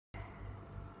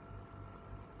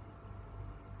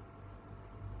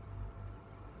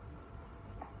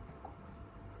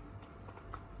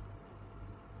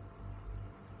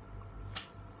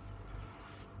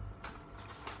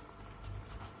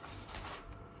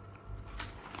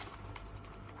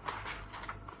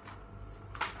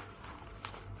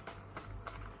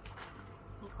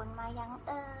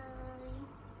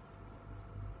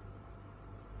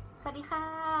วัสดีค่ะ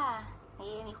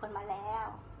นี่มีคนมาแล้ว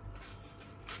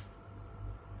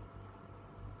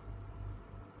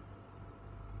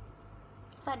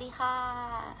สวัสดีค่ะ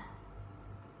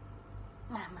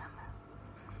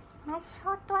มาช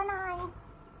ดตัวหน่อย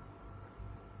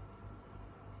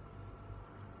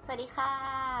สวัสดีค่ะ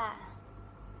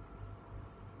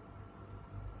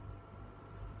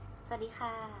สวัสดีค่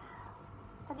ะ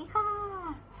สวัสดีค่ะ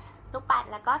ลูกปัด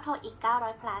แล้วก็ TOEIC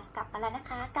 900 plus กลับมาแล้วนะ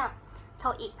คะกับ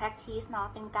TOEIC practice เนาะ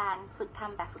เป็นการฝึกท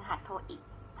ำแบบฝึกหัด TOEIC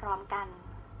พร้อมกัน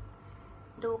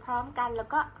ดูพร้อมกันแล้ว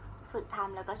ก็ฝึกท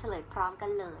ำแล้วก็เฉลยพร้อมกั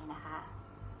นเลยนะคะ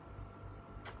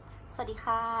สวัสดี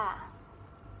ค่ะ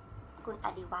คุณอ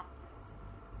ดิวัฒน์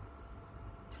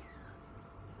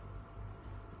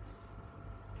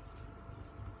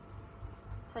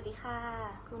สวัสดีค่ะ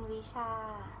คุณวิชา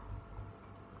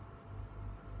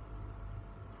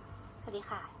สวัสดี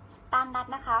ค่ะตามนัด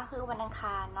นะคะคือวันอังค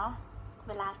ารเนาะ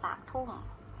เวลา3 ทุ่ม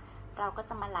เราก็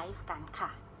จะมาไลฟ์กันค่ะ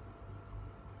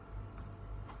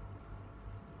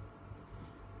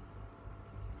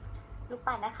ลูก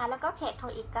ปัดนะคะแล้วก็เพจ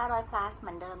TOEIC 900 plus เห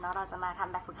มือนเดิมเนาะเราจะมาท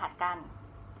ำแบบฝึกหัดกัน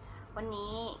วัน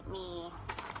นี้มี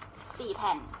4 แ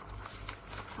ผ่น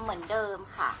เหมือนเดิม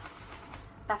ค่ะ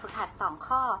แบบฝึกหัด2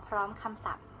 ข้อพร้อมคำ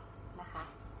ศัพท์นะคะ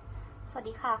สวัส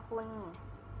ดีค่ะคุณ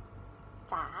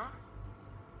จ๋า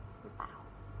หรือเปล่า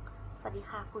สวัสดี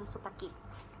ค่ะคุณสุภกิจ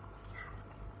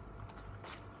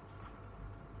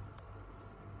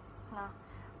เนาะ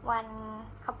วัน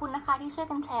ขอบคุณนะคะที่ช่วย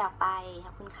กันแชร์ออกไปข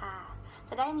อบคุณค่ะ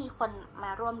จะได้มีคนม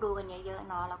าร่วมดูกันเยอะๆ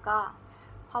เนาะแล้วก็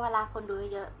พอเวลาคนดู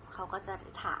เยอะเขาก็จะ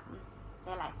ถามห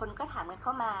ลายๆคนก็ถามกันเข้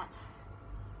ามา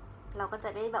เราก็จะ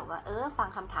ได้แบบว่าฟัง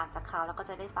คำถามจากเขาแล้วก็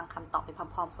จะได้ฟังคำตอบไปพ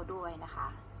ร้อมๆเขาด้วยนะคะ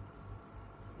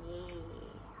เย้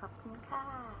ขอบคุณค่ะ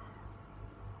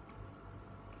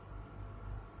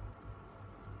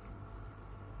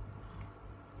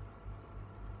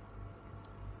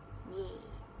เย้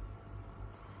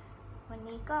วัน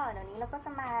นี้ก็เดี๋ยวนี้เราก็จ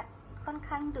ะมาค่อน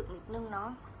ข้างดึกนิดนึงเนาะ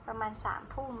ประมาณ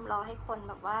3 ทุ่มรอให้คน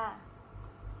แบบว่า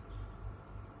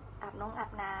อาบ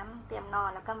น้ำเตรียมนอน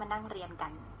แล้วก็มานั่งเรียนกั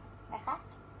นนะคะ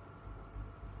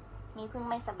นี่เพิ่ง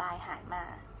ไม่สบายหายมา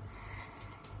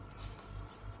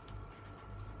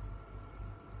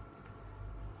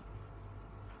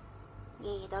เ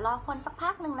ย่เดี๋ยวรอคนสักพั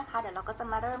กหนึ่งนะคะเดี๋ยวเราก็จะ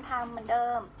มาเริ่มทำเหมือนเดิ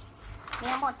มมี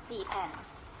ทั้งหมด4 แผ่น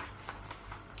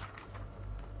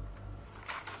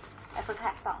แบบฝึก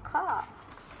หัด2 ข้อ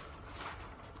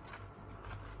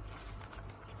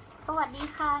สวัสดี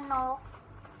ค่ะนก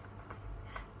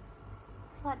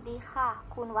สวัสดีค่ะ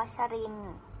คุณวัชรินท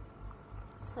ร์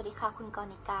สวัสดีค่ะคุณกร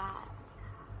ณิกา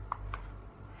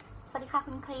สวัสดีค่ะ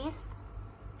คุณคริส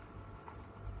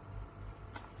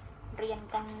เรียน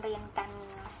กัน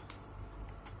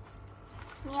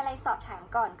มีอะไรสอบถาม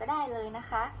ก่อนก็ได้เลยนะ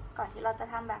คะก่อนที่เราจะ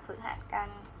ทำแบบฝึกหัดกัน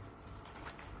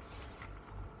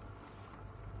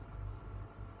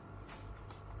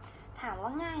ถามว่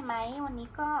าง่ายไหมวันนี้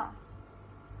ก็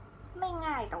ไม่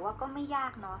ง่ายแต่ว่าก็ไม่ยา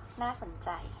กเนาะน่าสนใจ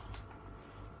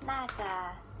น่าจะ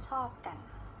ชอบกัน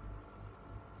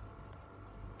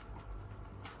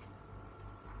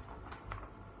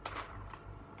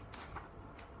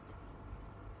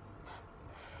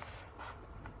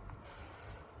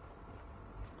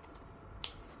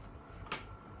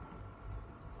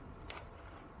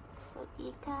สวัสดี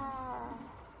ค่ะ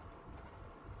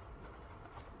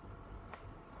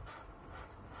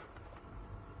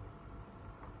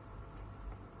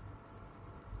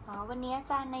วันนี้อา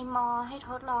จารย์ในมอให้ท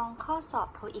ดลองข้อสอบ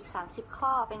TOEIC 30 ข้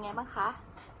อเป็นไงบ้างคะ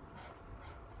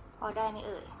พอได้ไหมเ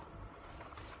อ่ย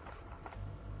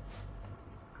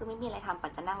คือไม่มีอะไรทำปั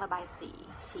ดจะนั่งระบายสี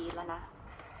ชีทแล้วนะ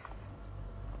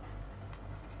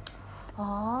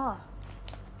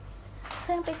เ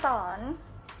พิ่งไปสอน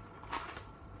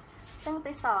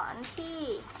ที่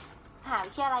มหา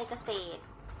วิทยาลัยเกษตร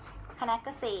คณะเก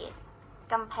ษตร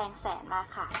กำแพงแสนมา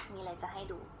ค่ะมีอะไรจะให้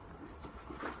ดู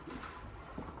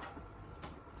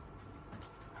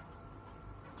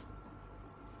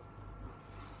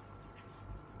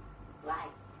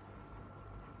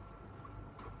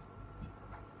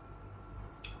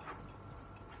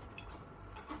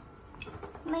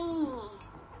นี่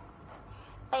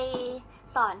ไป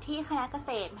สอนที่คณะเกษ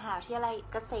ตรมหาวิทยาลัย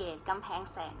เกษตรกำแพง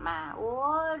แสนมาโอ้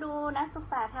ดูนักศึก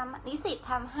ษาทำนิสิต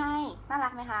ทำให้น่ารั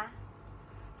กไหมคะ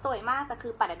สวยมากแต่คื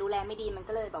อปัดดูแลไม่ดีมัน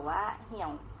ก็เลยแบบว่าเหี่ย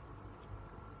ว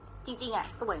จริงๆอ่ะ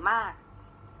สวยมาก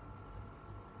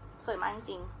จ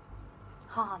ริง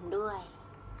ๆหอมด้วย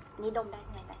นี่ดมได้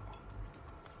ไง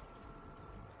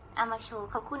เอามาโชว์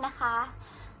ขอบคุณนะคะ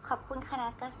ขอบคุณคณะ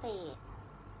เกษตร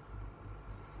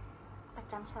ประ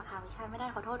จำสาขาวิชาไม่ได้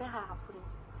ขอโทษด้วยค่ะขอบคุณ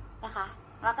นะคะ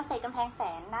แล้วเกษตรกำแพงแส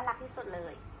นน่ารักที่สุดเล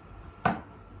ย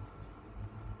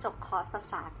จบคอร์สภา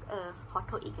ษาคอร์สโ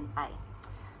ทอีกกันไป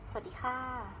สวัสดีค่ะ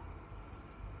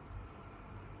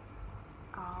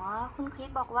อ๋อคุณคริส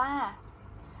บอกว่า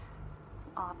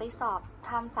อ๋อไปสอบ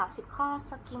ทำ30 ข้อ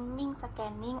สกิมมิ่งสแก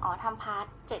นนิ่งอ๋อทำพาร์ท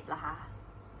 7เหรอคะ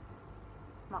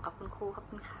เหมาะกับคุณครูขอบ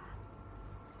คุณค่ะ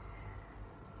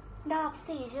ดอก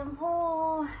สีชมพู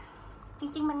จ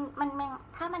ริงๆมัน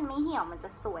ถ้ามันไม่เหี่ยวมันจะ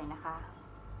สวยนะคะ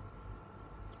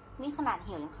นี่ขนาดเ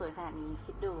หี่ยวยังสวยขนาดนี้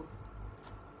คิดดู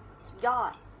สุดยอ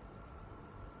ด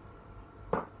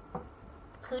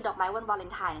คือดอกไม้วันวาเล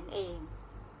นไทน์นั่นเอง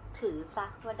ถือซะ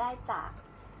ว่าได้จาก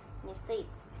นิสิต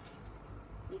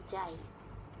ดีใจ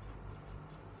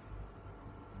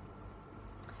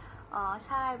อ๋อใ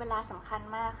ช่เวลาสำคัญ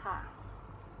มากค่ะ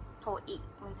โทอีก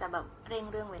มันจะแบบเร่ง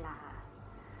เรื่องเวลา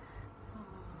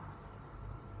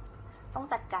ต้อง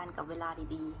จัดการกับเวลา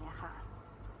ดีๆนะคะ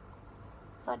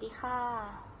สวัสดีค่ะ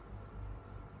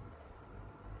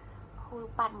ครู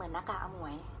ปัดเหมือนหน้ากากอมว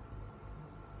ย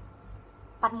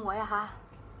ปัดหมวยอะคะ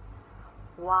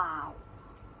ว้าว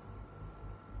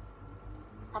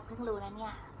ปัดเพิ่งรู้นะเนี่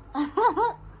ย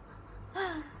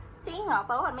จริงเหรอ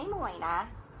ปัดว่าปัดไม่หมวยนะ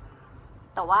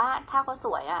แต่ว่าถ้าเขาส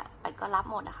วยอะปัดก็รับ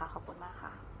หมดนะคะขอบคุณมากค่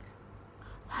ะ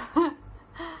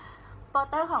โปส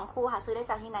เตอร์ของครูหาซื้อได้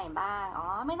จากที่ไหนบ้างอ๋อ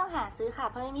ไม่ต้องหาซื้อค่ะ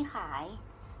เพราะไม่มีขาย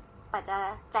ปัดจะ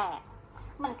แจก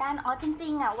เหมือนกันอ๋อจริ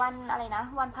งๆอะวันอะไรนะ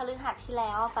วันพฤหัสที่แ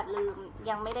ล้วปัดลืม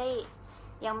ยังไม่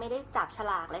ได้จับฉ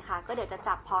ลากเลยค่ะก็เดี๋ยวจะ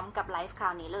จับพร้อมกับไลฟ์ครา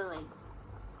วนี้เลย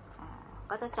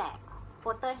ก็จะแจกโป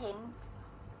สเตอร์เฮน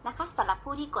นะคะสำหรับ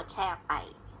ผู้ที่กดแชร์ไป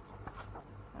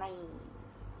ใน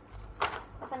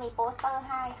ก็จะมีโปสเตอร์ใ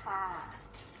ห้ค่ะ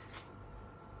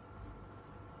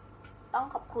ต้อง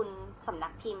ขอบคุณสำนั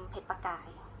กพิมพ์เพชรประกาย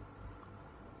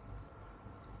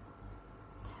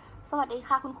สวัสดี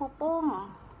ค่ะคุณครูปุ้ม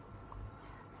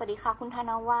สวัสดีค่ะคุณธ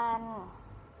นวัน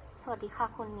สวัสดีค่ะ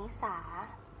คุณนิสา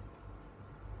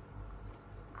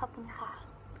ขอบคุณค่ะ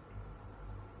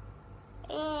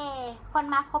คน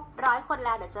มาครบ100 คนแ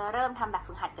ล้วเดี๋ยวจะเริ่มทำแบบ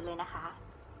ฝึกหัดกันเลยนะคะ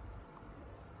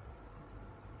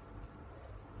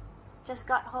Just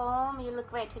got home you look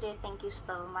great today thank you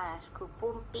so much ครู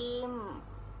ปุ้มปิ้ม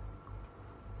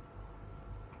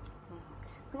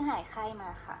เพิ่งหายไข้มา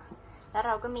ค่ะแล้วเ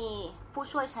ราก็มีผู้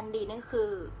ช่วยชั้นดีนั่นคื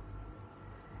อ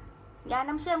ยา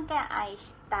น้ำเชื่อมแก้ไอ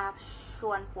ตาช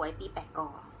วนป่วยปี8 ก่อ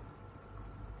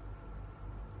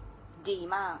ดี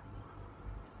มาก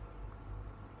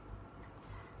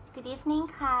Good evening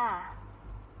ค่ะ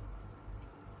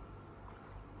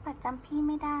ปัดจำพี่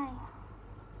ไม่ได้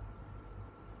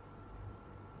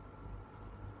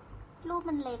รูป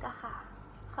มันเล็กอะค่ะ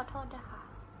ขอโทษด้วยค่ะ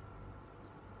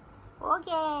โอเค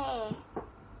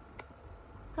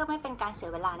เพื่อไม่เป็นการเสีย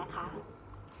เวลานะคะ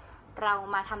เรา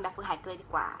มาทำแบบฝึกหัดเลยดี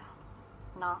กว่า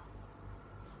เนาะ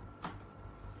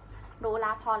รู้ล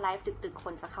ะพอไลฟ์ดึกๆค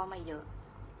นจะเข้ามาเยอะ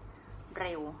เ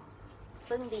ร็ว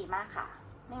ซึ่งดีมากค่ะ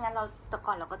ไม่งั้นแต่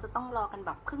ก่อนเราก็จะต้องรอกันแ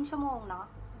บบครึ่งชั่วโมงเนาะ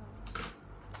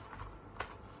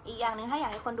อีกอย่างหนึ่งถ้าอยา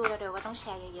กให้คนดูเร็วๆก็ต้องแช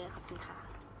ร์เยอะๆขอบคุณค่ะ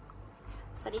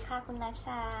สวัสดีค่ะคุณนัชช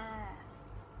า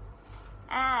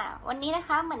วันนี้นะค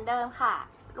ะเหมือนเดิมค่ะ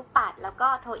ลูกปัดแล้วก็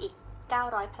โทอีก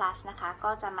900plus นะคะ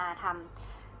ก็จะมาท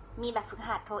ำมีแบบฝึก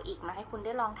หัดโทอีกมาให้คุณไ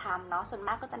ด้ลองทำเนาะส่วนม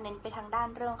ากก็จะเน้นไปทางด้าน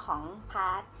เรื่องของพ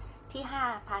าร์ทที่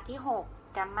5พาร์ทที่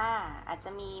6แกมมาอาจจ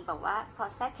ะมีแบบว่าสอ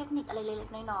ดแทรกเทคนิคอะไรเล็ก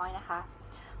ๆน้อยๆนะคะ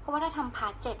เพราะว่าถ้าทำพา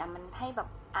ร์ท7มันให้แบบ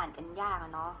อ่านกันยาก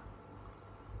เนาะ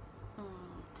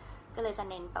ก็เลยจะ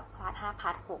เน้นแบบพาร์ท5พา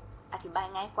ร์ท6อธิบาย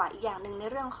ง่ายกว่าอีกอย่างหนึ่งใน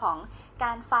เรื่องของก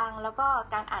ารฟังแล้วก็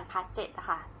การอ่านพาร์ท7อะ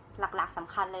ค่ะหลักๆส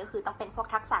ำคัญเลยก็คือต้องเป็นพวก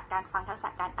ทักษะการฟังทักษะ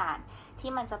การอ่าน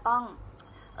ที่มันจะต้อง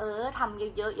ทำ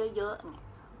เยอะๆเยอะๆเนี่ย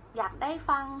อยาก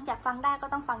ฟังได้ก็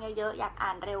ต้องฟังเยอะๆอยากอ่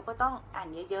านเร็วก็ต้องอ่าน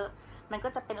เยอะๆมันก็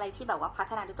จะเป็นอะไรที่แบบว่าพั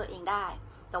ฒนาด้วยตัวเองได้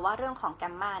แต่ว่าเรื่องของแก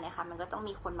มมาเนี่ยค่ะมันก็ต้อง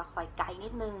มีคนมาคอยไกด์นิ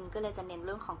ดนึงก็เลยจะเน้นเ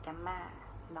รื่องของแกมมา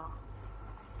เนาะ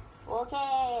โอเค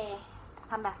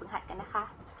ทำแบบฝึกหัดกันนะคะ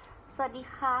สวัสดี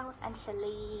ค่ะคุณอัญช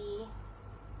ลี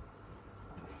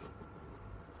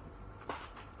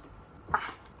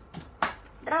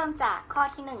เริ่มจากข้อ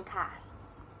ที่1ค่ะ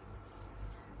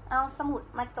เอาสมุด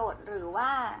มาจดหรือว่า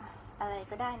อะไร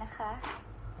ก็ได้นะคะ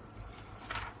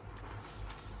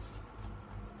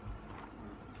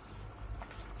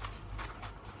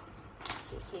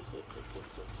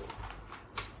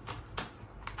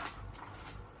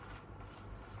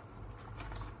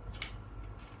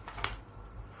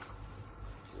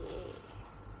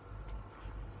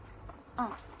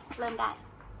เริ่มได้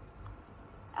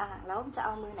แล้วจะเอ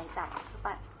ามือไหนจับ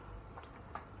ปัด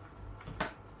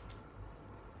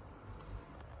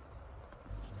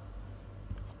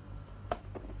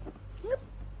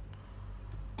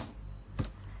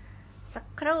สัก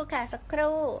ครู่ค่ะสักค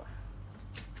รู่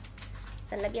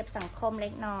จัดระเบียบสังคมเล็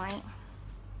กน้อย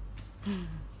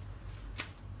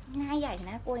หน้าใหญ่น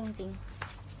ะกลัวจริง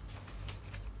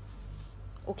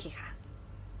ๆโอเคค่ะ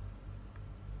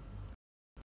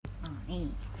นี่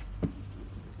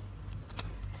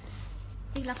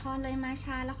อีกละครเลยมา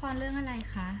ช้าละครเรื่องอะไร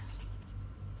คะ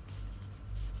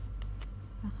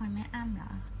ละครแม่อ้ำเหร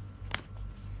อ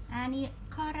อันนี้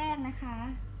ข้อแรกนะคะ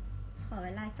ขอเว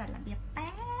ลาจัดระเบียบแป๊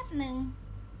บหนึ่ง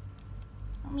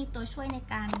ต้องมีตัวช่วยใน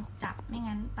การจับไม่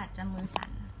งั้นปัดจะมือสั่น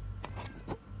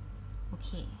โอเค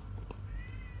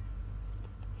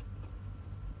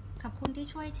ขอบคุณที่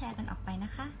ช่วยแชร์กันออกไปน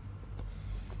ะคะ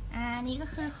อันนี้ก็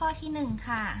คือข้อที่1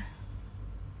ค่ะ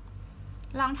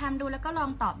ลองทำดูแล้วก็ลอ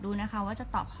งตอบดูนะคะว่าจะ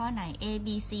ตอบข้อไหน A B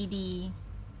C D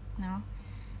เนาะ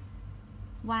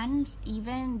once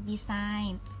even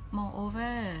besides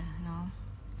moreover เนาะ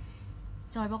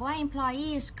โจทย์บอกว่า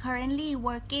employees currently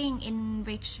working in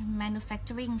rich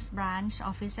manufacturing branch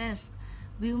offices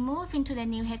will move into the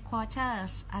new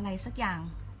headquarters อะไรสักอย่าง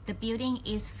the building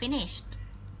is finished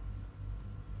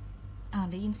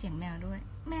ได้ยินเสียงแมวด้วย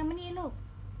แมวมานี่ลูก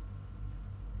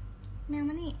แมว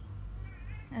มานี่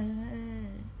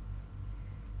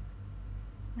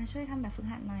มาช่วยทำแบบฝึก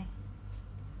หัดหน่อย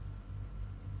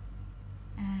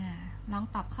ลอง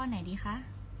ตอบข้อไหนดีคะ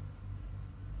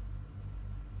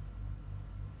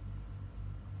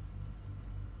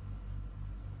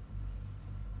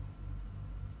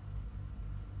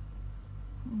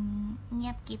เงี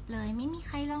ยบกิ๊บเลยไม่มีใ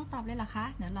ครลองตอบเลยเหรอคะ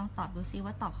เดี๋ยวลองตอบดูซิ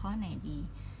ว่าตอบข้อไหนดี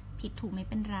ผิดถูกไม่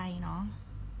เป็นไรเนาะ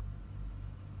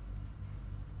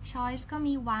choice ก็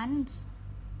มี once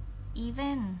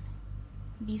even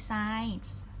besides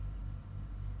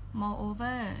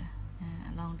moreover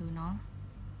ลองดูเนาะ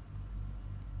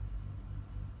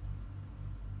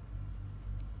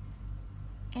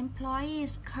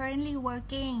employees currently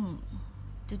working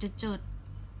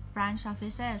branch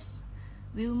offices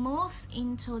will move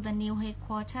into the new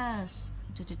headquarters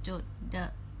the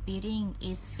building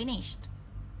is finished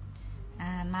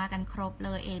มากันครบเล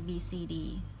ย A B C D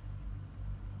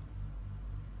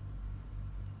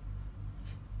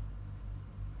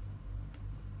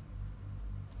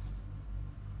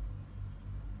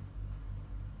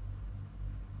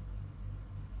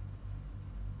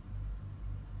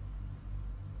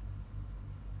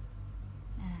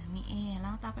มี A ล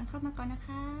องตอบกันเข้ามาก่อนนะค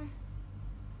ะ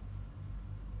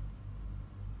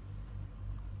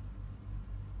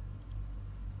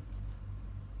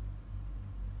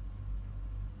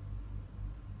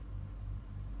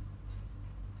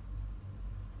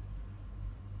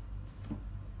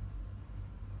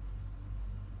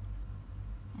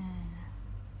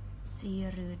C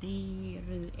หรือ D ห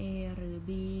รือ A หรือ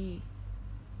B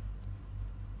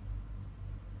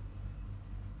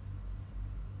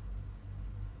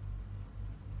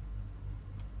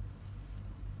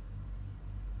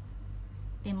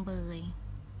เต็มเบย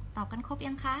ตอบกันครบ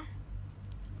ยังคะ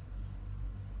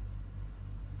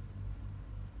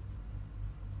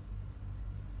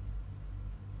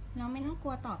เราไม่ต้องก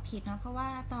ลัวตอบผิดนะเพราะว่า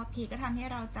ตอบผิดก็ทำให้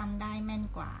เราจำได้แม่น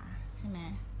กว่าใช่ไหม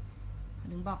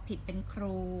ถึงบอกผิดเป็นค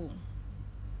รู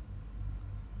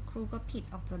ก็ผิด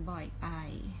ออกจะบ่อยไป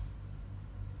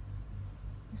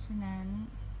เพราะฉะนั้น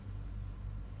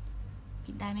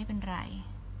ผิดได้ไม่เป็นไร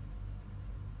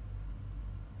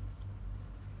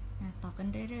ตอบกัน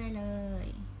เรื่อยๆเลย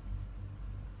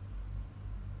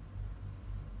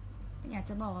อยาก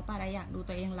จะบอกว่าปาราอยากดู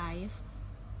ตัวเองไลฟ์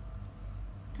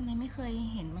ทำไมไม่เคย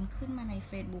เห็นมันขึ้นมาใน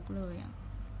Facebook เลยอ่ะ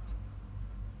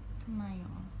ทำไมหร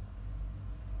อ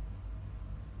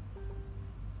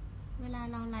เวลา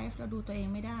เราไลฟ์เราดูตัวเอง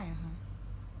ไม่ได้อะคะ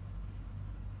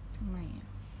ทำไม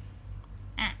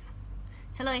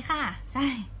เฉลยค่ะใช่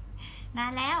นา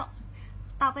นแล้ว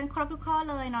ตอบเป็นครบทุกข้อ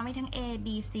เลยเนาะมีทั้ง A B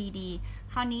C D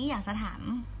คราวนี้อยากจะถาม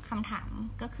คำถาม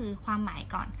ก็คือความหมาย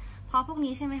ก่อนเพราะพวก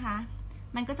นี้ใช่ไหมคะ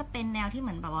มันก็จะเป็นแนวที่เห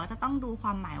มือนแบบว่าจะต้องดูคว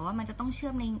ามหมายว่ามันจะต้องเชื่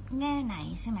อมในแง่ไหน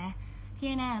ใช่ไหมที่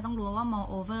แน่เราต้องรู้ว่า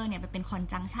moreover เนี่ยเป็น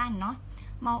conjunction เนาะ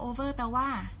moreover แปลว่า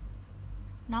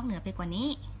นอกเหนือไปกว่านี้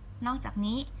นอกจาก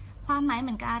นี้ความหมายเห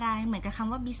มือนกับอะไรเหมือนกับค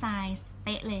ำว่า besides เ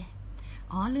ป๊ะเลย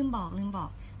ลืมบอก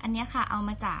อันนี้ค่ะเอา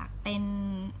มาจากเป็น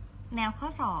แนวข้อ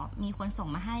สอบมีคนส่ง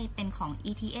มาให้เป็นของ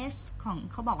ETS ของ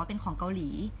เขาบอกว่าเป็นของเกาหลี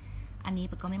อันนี้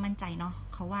ปก็ไม่มั่นใจเนาะ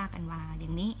เขาว่ากันว่าอย่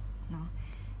างนี้เนาะ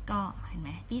ก็เห็นไหม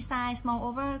besides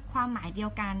moreover ความหมายเดีย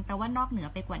วกันแปลว่านอกเหนือ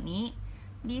ไปกว่านี้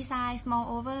besides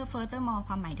moreover furthermore ค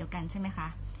วามหมายเดียวกันใช่ไหมคะ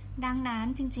ดังนั้น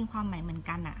จริงๆความหมายเหมือน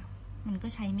กันอ่ะมันก็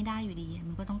ใช้ไม่ได้อยู่ดี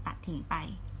มันก็ต้องตัดทิ้งไป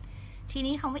ที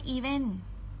นี้คำว่า even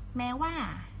แ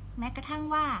ม้กระทั่ง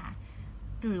ว่า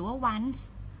หรือว่า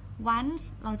once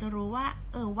เราจะรู้ว่า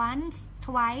once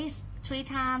twice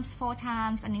 3 times 4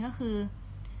 times อันนี้ก็คือ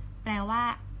แปลว่า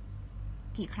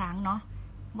กี่ครั้งเนาะ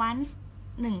once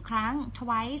 1 ครั้ง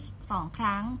twice 2 ค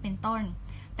รั้งเป็นต้น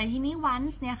แต่ทีนี้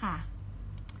once เนี่ยค่ะ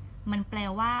มันแปล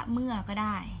ว่าเมื่อก็ไ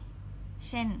ด้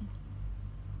เช่น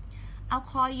I'll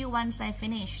call you once I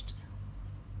finished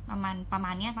ประม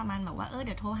าณเนี้ยประมาณแบบว่าเ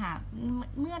ดี๋ยวโทรหา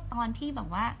เมื่อตอนที่แบบ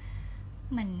ว่า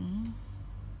เหมือน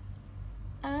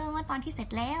เมื่อตอนที่เสร็จ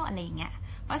แล้วอะไรอย่างเงี้ย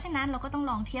เพราะฉะนั้นเราก็ต้อง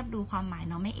ลองเทียบดูความหมาย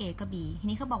เนาะไม่ A ก็ B ที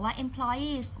นี้เขาบอกว่า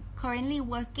employees currently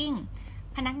working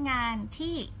พนักงาน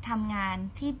ที่ทำงาน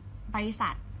ที่บริษั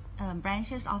ทbranch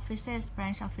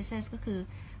offices ก็คือ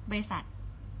บริษัท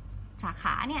สาข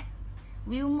าเนี่ย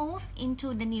will move into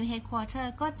the new headquarter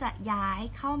ก็จะย้าย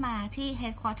เข้ามาที่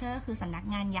headquarter คือสำนัก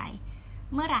งานใหญ่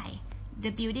เมื่อไหร่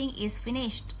the building is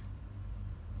finished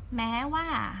แม้ว่า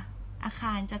อาค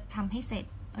ารจะทำให้เสร็จ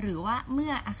หรือว่าเมื่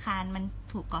ออาคารมัน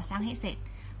ถูกก่อสร้างให้เสร็จ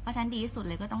เพราะฉะนั้นดีที่สุด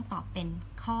เลยก็ต้องตอบเป็น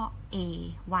ข้อ A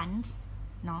once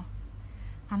เนาะ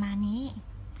ประมาณนี้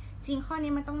จริงข้อ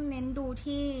นี้มันต้องเน้นดู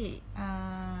ที่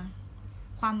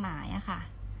ความหมายอะค่ะ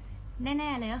แน่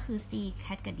ๆเลยก็คือ C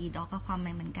cat กับ D dog กับความหม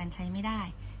ายเหมือนกันใช้ไม่ได้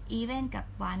even กับ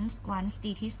once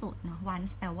ดีที่สุดเนาะ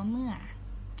once แปลว่าเมื่อ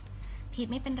ผิด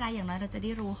ไม่เป็นไรอย่างน้อยเราจะไ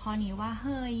ด้รู้ข้อนี้ว่าเ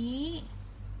ฮ้ย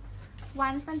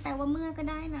once มันแปลว่าเมื่อก็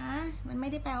ได้นะมันไม่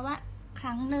ได้แปลว่าค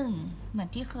รั้งหนึ่งเหมือน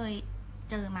ที่เคย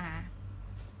เจอมา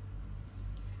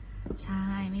ใช่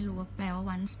ไม่รู้ว่าแปลว่า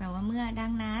once แปลว่าเมื่อดั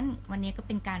งนั้นวันนี้ก็เ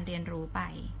ป็นการเรียนรู้ไป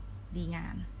ดีงา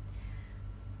ม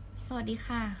สวัสดี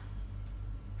ค่ะ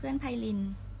เพื่อนไพลิน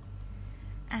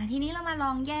ทีนี้เรามาล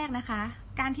องแยกนะคะ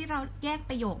การที่เราแยก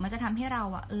ประโยคมันจะทำให้เรา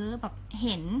แบบเ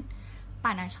ห็นป่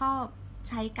านะชอบ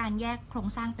ใช้การแยกโครง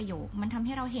สร้างประโยคมันทำใ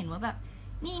ห้เราเห็นว่าแบบ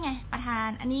นี่ไงประธาน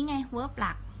อันนี้ไง verb ห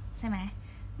ลักใช่ไหม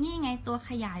นี่ไงตัว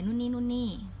ขยายนู่นนี่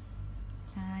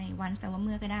ใช่ once แปลว่าเ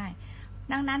มื่อก็ได้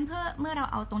ดังนั้นเมื่อเรา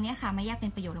เอาตรงนี้ค่ะมาแยกเป็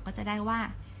นประโยคเราก็จะได้ว่า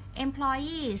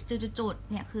employees จุดๆ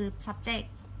เนี่ยคือ subject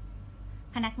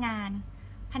พนักงาน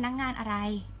อะไร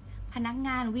พนักง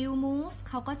าน will move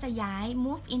เขาก็จะย้าย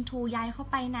move into ย้ายเข้า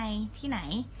ไปในที่ไหน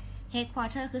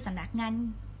headquarter คือสำนักงาน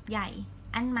ใหญ่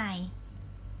อันใหม่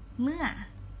เมื่อ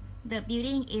the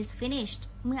building is finished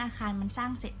เมื่ออาคารมันสร้า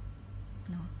งเสร็จ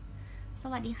เนาะส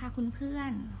วัสดีค่ะคุณเพื่อ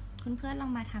นลอ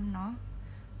งมาทำเนาะ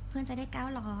เพื่อนจะได้900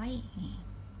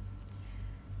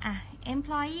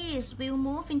 employees will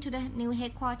move into the new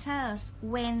headquarters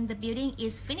when the building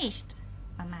is finished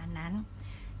ประมาณนั้น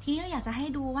ทีนี้เราอยากจะให้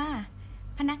ดูว่า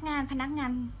พนักงาน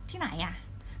ที่ไหน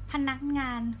พนักง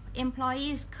าน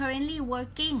employees currently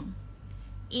working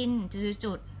in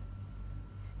จุด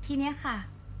ทีนี้ค่ะ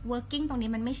working ตรง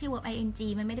นี้มันไม่ใช่ verb ing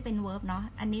มันไม่ได้เป็น verb เนาะ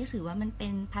อันนี้ถือว่ามันเป็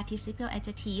น participle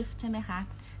adjective ใช่ไหมคะ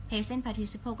present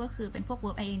participle ก็คือเป็นพวก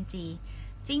verb ing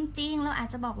จริงๆเราอาจ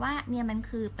จะบอกว่าเนี่ยมัน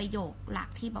คือประโยคหลัก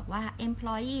ที่บอกว่า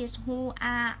employees who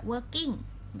are working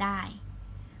ได้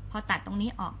พอตัดตรงนี้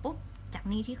ออกปุ๊บจาก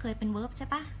นี้ที่เคยเป็น verb ใช่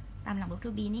ปะตามหลัง verb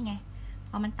to be นี่ไง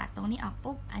พอมันตัดตรงนี้ออก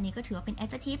ปุ๊บอันนี้ก็ถือว่าเป็น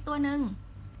adjective ตัวหนึ่ง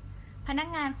พนัก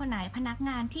งานคนไหนพนักง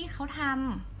านที่เขาทำ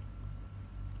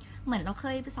เหมือนเราเค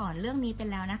ยสอนเรื่องนี้ไป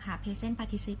แล้วนะคะ present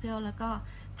participle แล้วก็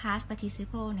past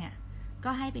participle เนี่ยก็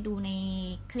ให้ไปดูใน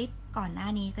คลิปก่อนหน้า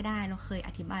นี้ก็ได้เราเคยอ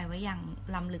ธิบายไว้อย่าง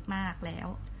ล้ำลึกมากแล้ว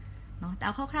เนาะแต่เอ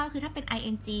าคร่าวๆคือถ้าเป็น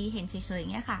ing เห็นเฉยๆอย่า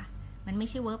งเงี้ยค่ะมันไม่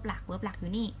ใช่ verb หลักอ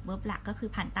ยู่นี่ verb หลักก็คือ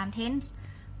ผ่านตาม tense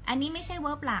อันนี้ไม่ใช่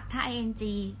verb หลักถ้า ing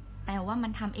แปลว่ามั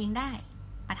นทำเองได้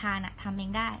ประธานทำเอ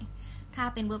งได้ถ้า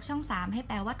เป็น verb ช่อง3ให้แ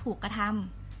ปลว่าถูกกระท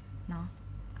ำเนาะ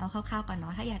เอาคร่าวๆก่อนเนา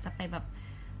ะถ้าอยากจะไปแบบ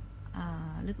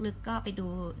ลึกๆก็ไปดู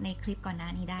ในคลิปก่อนหน้า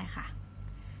นี้ได้ค่ะ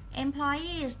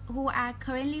employees who are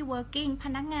currently working พ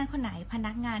นักงานคนไหนพ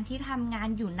นักงานที่ทำงาน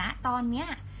อยู่ณตอนเนี้ย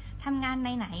ทำงาน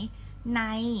ใน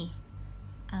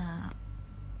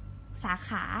สาข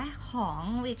าของ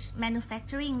which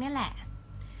manufacturing นี่แหละ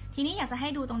ทีนี้อยากจะให้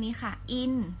ดูตรงนี้ค่ะ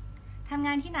in ทำง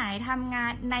านที่ไหนทำงา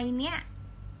นในเนี้ย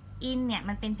in เนี่ย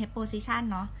มันเป็น preposition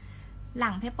เนาะหลั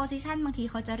ง preposition บางที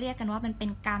เขาจะเรียกกันว่ามันเป็น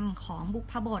กรรมของบุ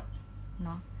พบทเ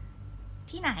นาะ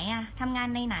ที่ไหนทำงาน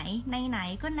ในไหน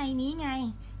ก็ในนี้ไง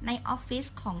ในออฟฟิศ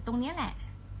ของตรงนี้แหละ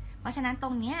เพราะฉะนั้นตร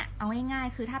งเนี้ยเอาง่าย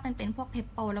ๆคือถ้าเป็นพวกเพป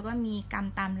โปแล้วก็มีกรรม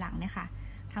ตามหลังเนี่ยค่ะ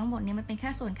ทั้งหมดนี้มันเป็นแค่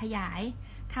ส่วนขยาย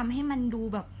ทำให้มันดู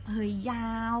แบบเฮ้ยยา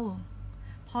ว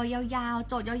พอยาวๆ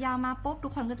โจทย์ยาวๆมาปุ๊บทุ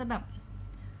กคนก็จะแบบ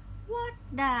what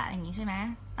the อย่างนี้ใช่ไหม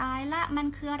ตายละมัน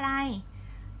คืออะไร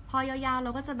พอยาวๆเร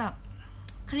าก็จะแบบ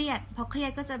เครียดพอเครีย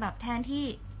ดก็จะแบบแทนที่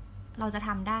เราจะท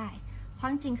ำได้เพราะ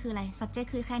จริงๆคืออะไร subject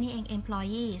คือแค่นี้เอง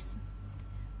employees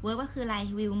verb ก็คืออะไร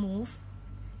will move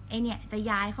เนี่ยจะ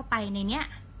ย้ายเข้าไปในเนี้ย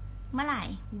เมื่อไหร่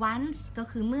once ก็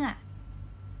คือเมื่อ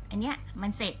อันเนี้ยมั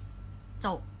นเสร็จจ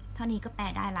บเท่านี้ก็แปล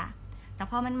ได้ละแต่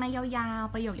พอมันมายาว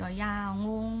ๆประโยคยาวๆง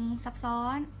งซับซ้อ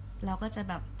นเราก็จะ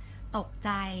แบบตกใจ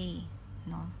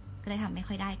เนาะก็เลยทำไม่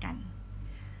ค่อยได้กัน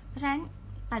เพราะฉะนั้น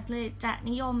ปัดเลยจะ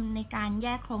นิยมในการแย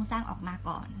กโครงสร้างออกมา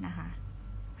ก่อนนะคะ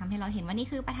ทำให้เราเห็นว่านี่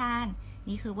คือประธาน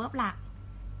นี่คือ verb หลัก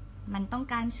มันต้อง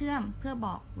การเชื่อมเพื่อบ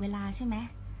อกเวลาใช่ไหม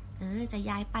จะ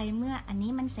ย้ายไปเมื่ออัน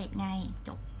นี้มันเสร็จไงจ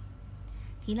บ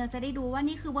ทีเราจะได้ดูว่า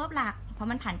นี่คือ verb หลักเพราะ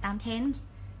มันผ่านตาม tense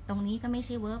ตรงนี้ก็ไม่ใ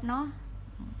ช่ verb เนาะ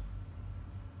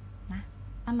นะ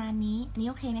ประมาณนี้อันนี้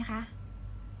โอเคไหมคะ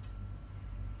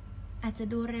อาจจะ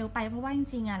ดูเร็วไปเพราะว่าจ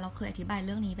ริงๆเราเคยอธิบายเ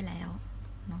รื่องนี้ไปแล้ว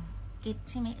เนาะ get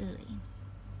ใช่ไหมเอ่ย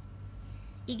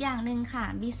อีกอย่างหนึ่งค่ะ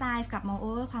besides กับ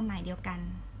moreover ความหมายเดียวกัน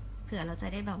เผื่อเราจะ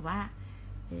ได้แบบว่า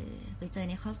ไปเจอ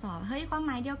ในข้อสอบเฮ้ยความห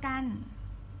มายเดียวกัน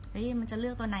เฮ้ยมันจะเลื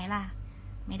อกตัวไหนล่ะ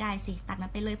ไม่ได้สิตัดมั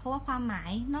นไปเลยเพราะว่าความหมา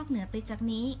ยนอกเหนือไปจาก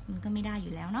นี้มันก็ไม่ได้อ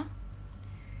ยู่แล้วเนาะ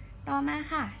ต่อมา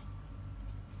ค่ะ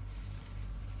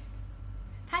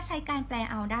ถ้าใช้การแปล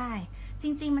เอาได้จ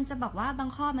ริงๆมันจะบอกว่าบาง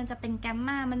ข้อมันจะเป็นแกมม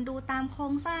ามันดูตามโคร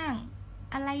งสร้าง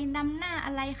อะไรนำหน้าอ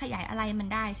ะไรขยายอะไรมัน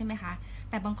ได้ใช่ไหมคะ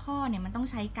แต่บางข้อเนี่ยมันต้อง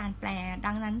ใช้การแปล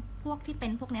ดังนั้นพวกที่เป็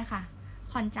นพวกนี้ค่ะ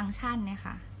conjunction เนี่ย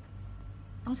ค่ะ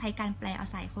ต้องใช้การแปลเอา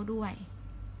ใส่เข้าด้วย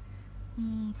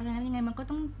เพราะฉะนั้นยังไงมันก็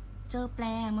ต้องเจอแปล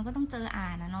มันก็ต้องเจออ่า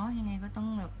นนะเนาะยังไงก็ต้อง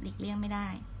แบบหลีกเลี่ยงไม่ได้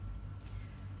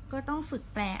ก็ต้องฝึก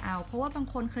แปลเอาเพราะว่าบาง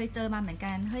คนเคยเจอมาเหมือน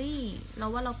กันเฮ้ยเรา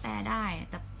ว่าเราแปลได้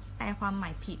แต่แปลความหมา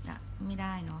ยผิดอะไม่ไ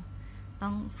ด้เนาะต้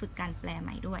องฝึกการแปลให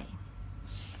ม่ด้วย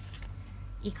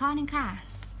อีกข้อนึงค่ะ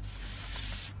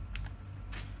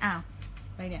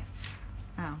ไปเนี่ย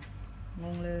ง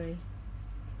งเลย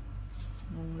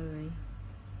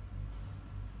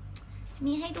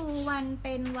มีให้ดูวันเ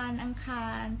ป็นวันอังคา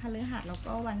รพฤหัสแล้ว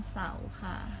ก็วันเสาร์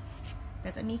ค่ะแต่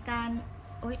จะมีการ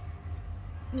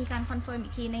คอนเฟิร์มอี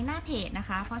กทีในหน้าเพจนะ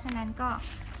คะเพราะฉะนั้นก็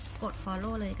กด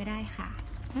follow เลยก็ได้ค่ะ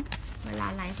เวลา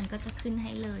ไลฟ์มันก็จะขึ้นใ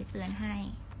ห้เลยเตือนให้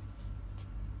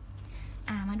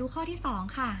มาดูข้อที่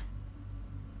2ค่ะ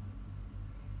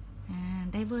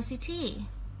diversity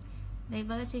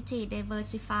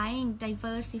diversifying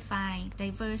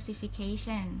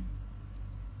diversification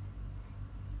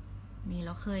นี่เร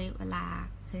าเคย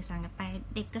สั่งกันไป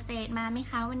เด็กเกษตรมาไหม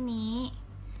คะวันนี้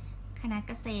คณะเ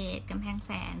กษตรกำแพงแ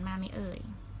สนมาไหมเอ่ย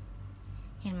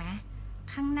เห็นไหม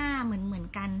ข้างหน้าเหมือน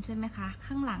กันใช่ไหมคะ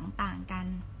ข้างหลังต่างกัน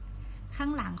ข้า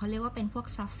งหลังเขาเรียกว่าเป็นพวก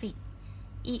suffix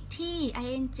อีกที่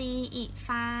ing อีกไฟ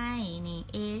นี่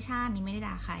ation นี่ไม่ได้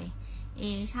ด่าใคร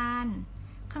ation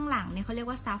ข้างหลังเนี่ยเขาเรียก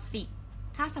ว่า suffix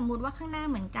ถ้าสมมุติว่าข้างหน้า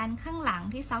เหมือนกันข้างหลัง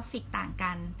ที่ suffix ต่าง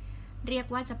กันเรียก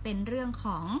ว่าจะเป็นเรื่องข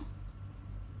อง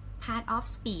part of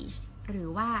speech หรือ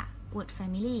ว่า word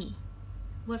family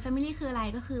คืออะไร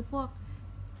ก็คือพวก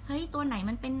เฮ้ยตัวไหน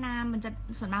มันเป็นนามมันจะ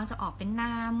ส่วนมากจะออกเป็นน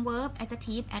าม verb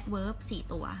adjective adverb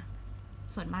 4 ตัว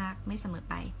ส่วนมากไม่เสมอ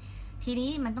ไปทีนี้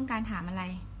มันต้องการถามอะไร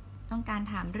ต้องการ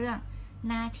ถามเรื่อง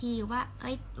หน้าที่ว่า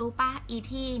รู้ป่ะอี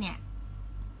ที่เนี่ย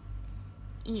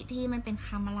อีที่มันเป็นค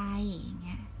ำอะไรอย่างเ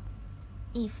งี้ย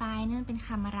อีไฟล์นี่มันเป็นค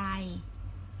ำอะไร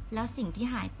แล้วสิ่งที่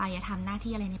หายไปจะทำหน้า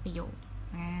ที่อะไรในประโยค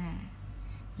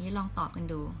นี่ลองตอบกัน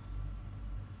ดู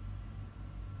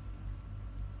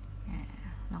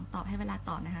ลองตอบให้เวลา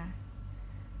ตอบนะคะ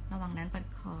ระหว่างนั้นปัด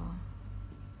คอ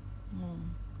งง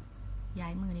ย้า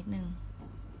ยมือนิดนึง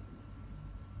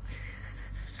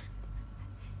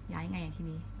ย้ายไงที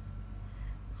นี้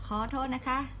ขอโทษนะค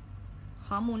ะข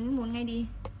อหมุนไงดี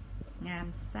งาม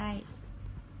ไส้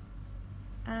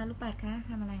ลูกปัดคะ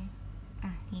ทำอะไร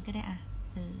นี้ก็ได้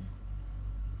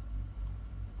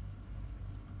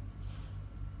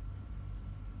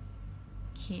โอ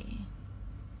เค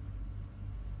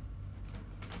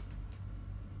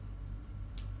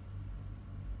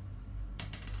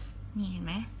นี่เห็นไ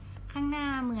หมข้างหน้า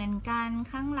เหมือนกัน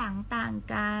ข้างหลังต่าง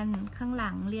กันข้างหลั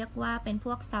งเรียกว่าเป็นพ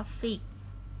วก suffix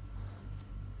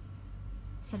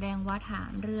แสดงว่าถา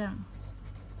มเรื่อง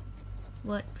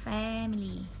word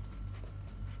family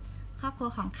ครอบครัว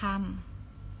ของค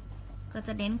ำก็จ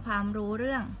ะเน้นความรู้เ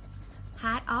รื่อง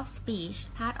part of speech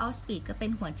ก็เป็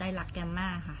นหัวใจหลักแกมมา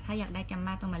ค่ะถ้าอยากได้แกมม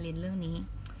าต้องมาเรียนเรื่องนี้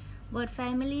word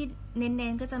family เน้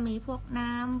นๆก็จะมีพวกน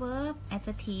าม verb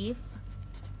adjective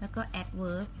แล้วก็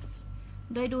adverb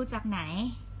โดยดูจากไหน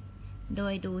โด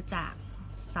ยดูจาก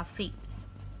suffix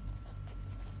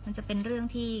มันจะเป็นเรื่อง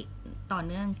ที่ต่อเ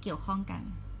นื่องเกี่ยวข้องกัน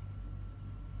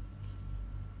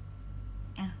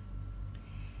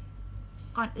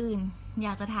ก่อนอื่นอย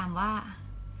ากจะถามว่า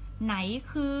ไหน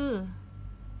คือ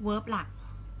verb หลัก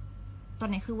ตัว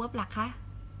ไหนคือ verb หลักคะ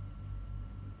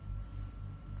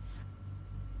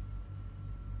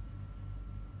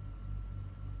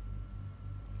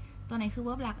ตัวไหนคือ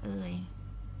verb หลักเอ่ย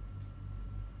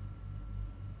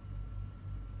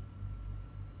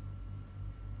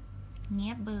เงี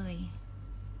ยบเบย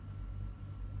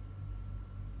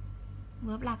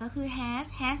verb หลักก็คือ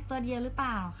has ตัวเดียวหรือเป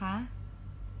ล่าคะ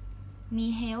มี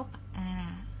help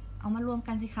เอามารวม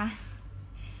กันสิคะ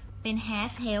เป็น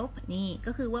has help นี่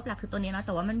ก็คือ verb หลักคือตัวนี้เนาะแ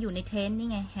ต่ว่ามันอยู่ใน tense นี่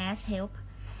ไง has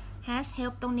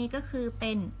help ตรงนี้ก็คือเ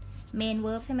ป็น main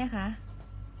verb ใช่ไหมคะ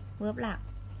verb หลัก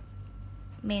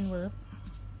main verb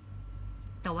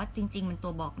แต่ว่าจริงๆมันตั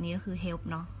วบอกนี้ก็คือ help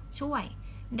เนาะช่วย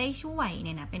ได้ช่วยเ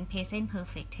นี่ยนะเป็น present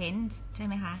perfect tense ใช่ไ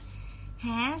หมคะ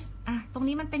has ตรง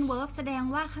นี้มันเป็น verb แสดง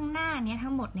ว่าข้างหน้าเนี้ย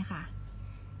ทั้งหมดเนี่ยค่ะ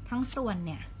ทั้งส่วนเ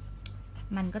นี่ย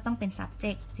มันก็ต้องเป็น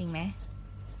subject จริงไหม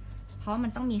เพราะมั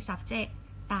นต้องมี subject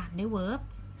ตามด้วย verb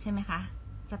ใช่ไหมคะ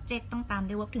subject ต้องตาม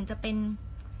ด้วย verb ถึงจะเป็น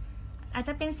อาจจ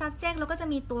ะเป็น subject แล้วก็จะ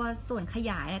มีตัวส่วนข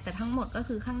ยายแต่ทั้งหมดก็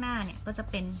คือข้างหน้าเนี่ยก็จะ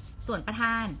เป็นส่วนประธ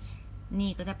าน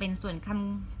นี่ก็จะเป็นส่ว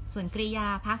นกริยา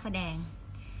ภาคแสดง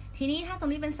ทีนี้ถ้าตร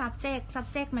งนี้เป็น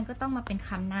subject มันก็ต้องมาเป็นค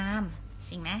ำนาม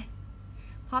จริงไหม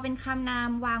พอเป็นคำนาม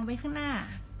วางไว้ข้างหน้า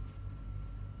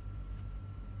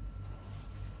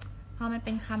พอมันเ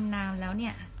ป็นคำนามแล้วเ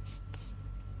นี่ย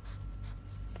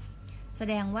แส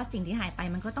ดงว่าสิ่งที่หายไป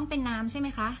มันก็ต้องเป็นนามใช่ไหม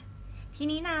คะที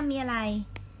นี้นามมีอะไร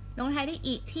ลงท้ายด้วย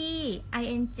อีที่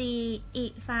ing อี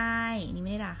ไฟนี่ไ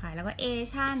ม่ได้ด่าใครแล้วก็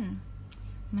ation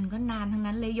มันก็นามทั้ง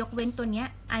นั้นเลยยกเว้นตัวเนี้ย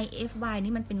ify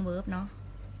นี่มันเป็น verb เนาะ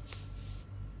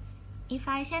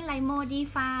ify เช่นไร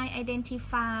modify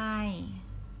identify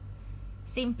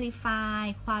simplify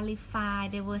qualify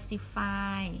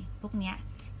diversify พวกเนี้ย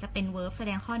จะเป็น verb แส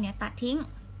ดงข้อเนี้ยตัดทิ้ง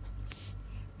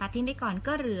ไปก่อน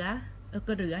ก็เหลือ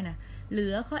เหลื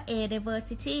อข้อ A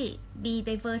diversity B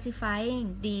diversifying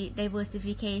D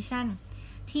diversification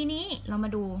ทีนี้เรามา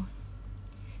ดู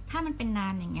ถ้ามันเป็นนา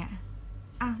มอย่างเงี้ย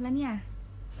แล้วเนี่ย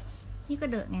นี่ก็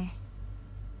เดอะไง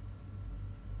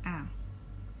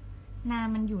นาม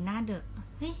มันอยู่หน้าเดอะ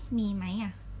เฮ้ยมีไหม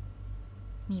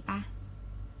มีปะ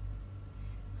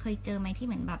เคยเจอไหมที่เ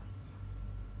หมือนแบบ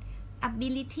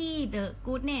ability the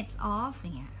goodness of อ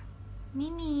ย่างเงี้ยไม่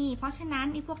มีเพราะฉะนั้น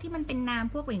ไอ้พวกที่มันเป็นนาม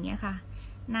พวกอย่างเงี้ยค่ะ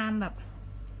นามแบบ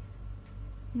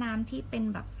นามที่เป็น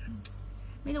แบบ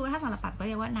ไม่รู้ถ้าสำหรับปัดก็เ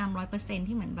รียกว่านาม 100%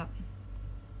 ที่เหมือนแบบ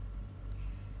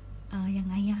ยัง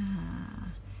ไง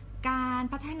การ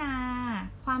พัฒนา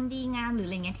ความดีงามหรืออะ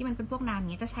ไรเงี้ยที่มันเป็นพวกนามเ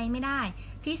งี้ยจะใช้ไม่ได้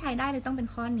ที่ใช้ได้เลยต้องเป็น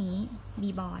ข้อนี้ b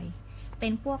boy เป็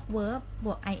นพวก verb บ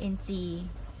วก ing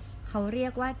เขาเรีย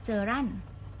กว่า gerund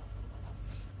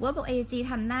verb บวก ing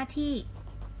ทำหน้าที่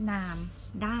นาม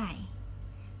ได้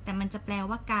แต่มันจะแปล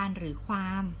ว่าการหรือควา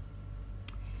ม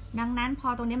ดังนั้นพอ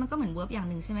ตรงนี้มันก็เหมือน verb อย่าง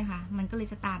หนึ่งใช่ไหมคะมันก็เลย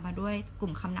จะตามมาด้วยกลุ่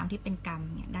มคำนามที่เป็นกรรม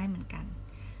เนี่ยได้เหมือนกัน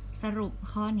สรุป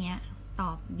ข้อนี้ต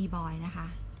อบ b boy นะคะ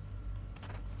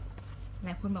หล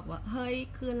ายคนบอกว่าเฮ้ย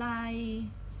คืออะไร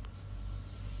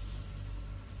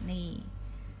นี่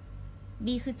B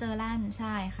คือเจอลั่นใ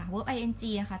ช่ค่ะ verb ing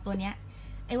อะค่ะตัวเนี้ย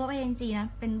ไอ้ verb ing นะ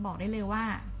เป็นบอกได้เลยว่า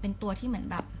เป็นตัวที่เหมือน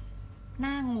แบบ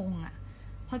น่างง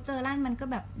พอเจอลั่นมันก็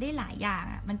แบบได้หลายอย่าง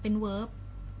มันเป็น verb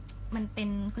มันเป็น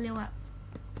เขาเรียกว่า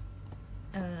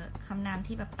คำนาม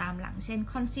ที่แบบตามหลังเช่น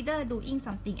consider doing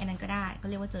something อันนั้นก็ได้ก็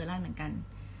เรียกว่าเจอลั่นเหมือนกัน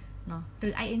เนาะหรื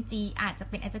อ ing อาจจะ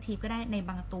เป็น adjective ก็ได้ใน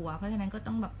บางตัวเพราะฉะนั้นก็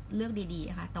ต้องแบบเลือกดี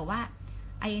ๆค่ะแต่ว่า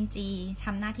ing ท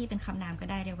ำหน้าที่เป็นคำนามก็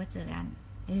ได้เรียกว่าเจอลั่น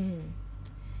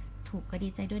ถูกก็ดี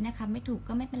ใจด้วยนะคะไม่ถูก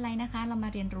ก็ไม่เป็นไรนะคะเรามา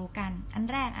เรียนรู้กันอัน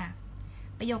แรก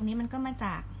ประโยคนี้มันก็มาจ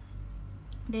าก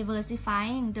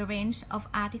diversifying the range of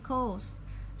articles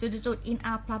จุดๆ in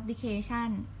our publication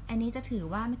อันนี้จะถือ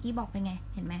ว่าเมื่อกี้บอกไปไง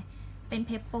เห็นไหมเป็นเ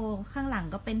พปโปข้างหลัง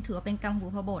ก็เป็นถือว่าเป็นกังหู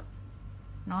พบท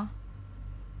เนาะ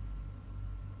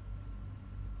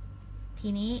ที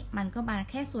นี้มันก็มา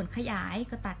แค่ส่วนขยาย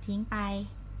ก็ตัดทิ้งไป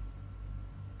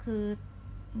คือ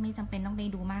ไม่จำเป็นต้องไป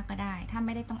ดูมากก็ได้ถ้าไ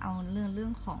ม่ได้ต้องเอาเรื่อ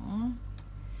งของ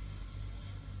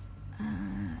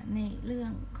ในเรื่อ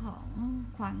งของ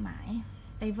ความหมาย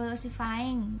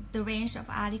diversifying the range of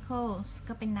articles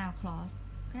ก็เป็น noun clause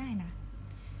ก็ได้นะ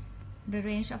the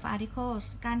range of articles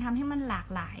การทำให้มันหลาก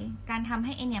หลายการทำใ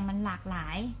ห้เนี่ยมันหลากหลา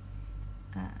ย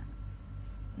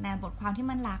ในบทความที่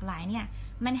มันหลากหลายเนี่ย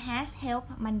มัน has help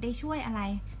มันได้ช่วยอะไร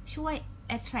ช่วย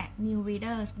attract new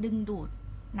readers ดึงดูด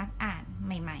นักอ่านใ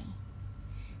หม่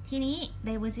ๆทีนี้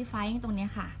diversifying ตรงนี้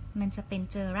ค่ะมันจะเป็น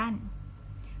gerund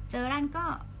ก็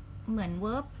เหมือน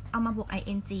verb เอามาบวก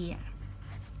ing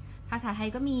ภาษาไทย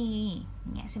ก็มีอ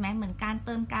ย่างเงี้ยใช่ไหมเหมือนการเ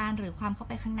ติมการหรือความเข้า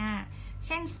ไปข้างหน้าเ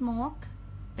ช่น smoke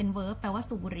เป็น verb แปลว่า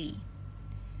สูบบุหรี่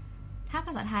ถ้าภ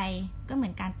าษาไทยก็เหมื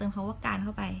อนการเติมคำว่าการเข้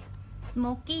าไป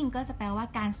smoking ก็จะแปลว่า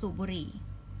การสูบบุหรี่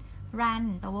run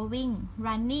แปลว่าวิ่ง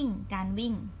running การ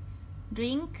วิ่ง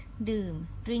drink ดื่ม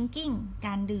drinking ก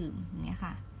ารดื่มอย่างเงี้ย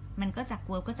ค่ะมันก็จาก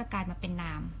verb ก็จะกลายมาเป็นน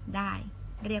ามได้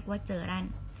เรียกว่าเจอรัน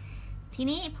ที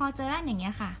นี้พอเจอรันอย่างเงี้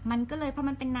ยค่ะมันก็เลยพอ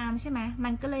มันเป็นนามใช่ไหมมั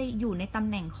นก็เลยอยู่ในตำ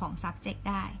แหน่งของ subject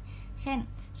ได้เช่น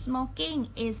smoking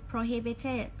is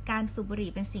prohibited การสูบบุหรี่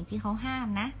เป็นสิ่งที่เขาห้าม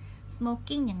นะ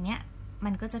smoking อย่างเนี้ย มั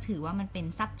นก็จะถือว่ามันเป็น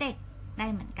subject ได้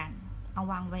เหมือนกันเอา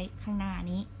วางไว้ข้างหน้า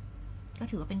นี้ก็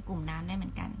ถือว่าเป็นกลุ่มน้ำได้เหมื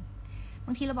อนกันบ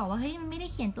างทีเราบอกว่าเฮ้ยมันไม่ได้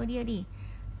เขียนตัวเดียวดิ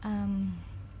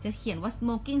จะเขียนว่า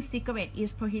smoking cigarette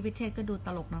is prohibited ก็ดูต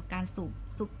ลกเนาะการ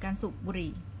สูบบุห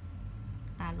รี่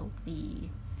ตลกดี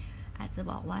อาจจะ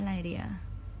บอกว่าอะไรเดีย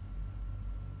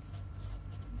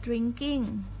drinking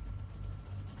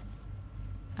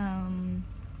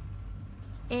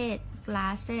 8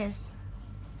 glasses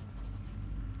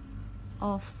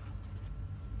of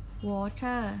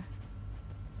water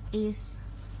is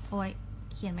โอ้ย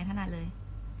เขียนไม่ถนัดเลย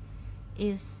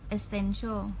is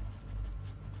essential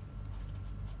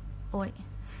โอ้ย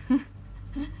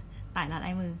ตายละล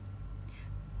ายมือ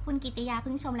คุณกิติยาเ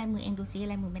พิ่งชมลายมือเองดูซิ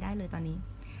ลายมือไม่ได้เลยตอนนี้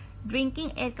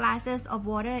drinking 8 glasses of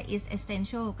water is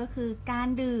essential ก็คือการ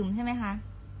ดื่มใช่ไหมคะ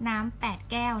น้ำ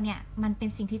8แก้วเนี่ยมันเป็น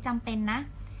สิ่งที่จำเป็นนะ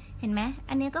เห็นไหม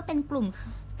อันนี้ก็เป็นกลุ่ม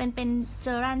เป็นเจ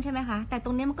อรันใช่ไหมคะแต่ต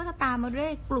รงนี้มันก็จะตามมาด้ว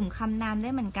ยกลุ่มคำนามได้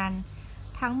เหมือนกัน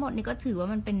ทั้งหมดนี่ก็ถือว่า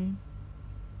มันเ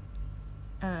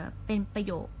ป็นประโ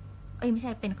ยคไม่ใ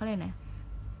ช่เป็นเขาเรียกนะ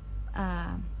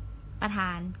ประธ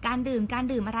านการดื่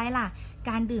มอะไรล่ะ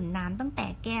การดื่มน้ำตั้งแต่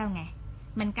แก้วไง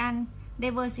เหมือนกัน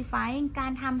diversifying กา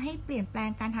รทำให้เปลี่ยนแปลง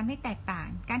การทำให้แตกต่าง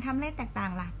การทำให้แตกต่า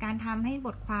งล่ะการทำให้บ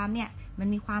ทความเนี่ยมัน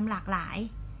มีความหลากหลาย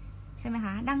ใช่ไหมค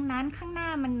ะดังนั้นข้างหน้า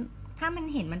มันถ้ามัน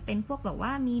เห็นมันเป็นพวกแบบว่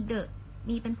ามี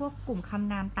เป็นพวกกลุ่มค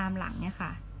ำนามตามหลังเนี่ยค่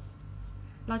ะ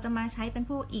เราจะมาใช้เป็น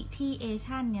พวก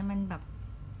iteration เนี่ยมันแบบ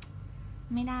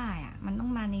ไม่ได้อะมันต้อ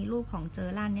งมาในรูปของเจอ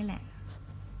รันนี่แหละ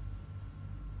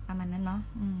ประมาณนั้นเนาะ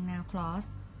now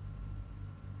clause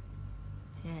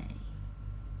ใช่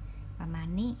ประมาณ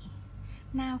นี้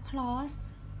now clause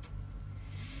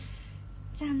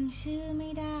จำชื่อไ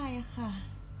ม่ได้อะค่ะ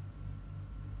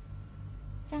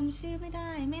จำชื่อไม่ได้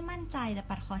ไม่มั่นใจแต่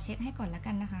ปัดขอเช็คให้ก่อนแล้ว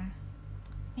กันนะคะ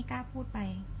ไม่กล้าพูดไป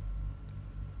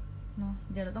เนาะ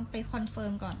เดี๋ยวเราต้องไปคอนเฟิร์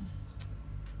มก่อน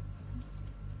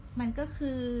มันก็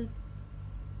คือ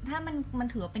ถ้ามัน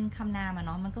ถือว่าเป็นคำนามอะเ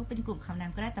นาะมันก็เป็นกลุ่มคำนา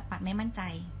มก็ได้แต่ปัดไม่มั่นใจ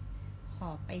ขอ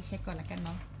ไปเช็คก่อนแล้วกันเน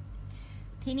าะ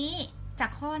ทีนี้จา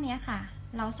กข้อนี้ค่ะ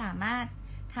เราสามารถ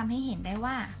ทำให้เห็นได้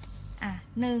ว่า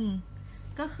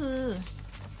1ก็คือ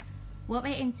verb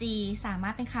ing สามา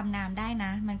รถเป็นคำนามได้น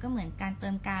ะมันก็เหมือนการเติ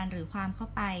มการหรือความเข้า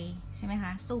ไปใช่ไหมค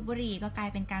ะสูบบุหรี่ก็กลาย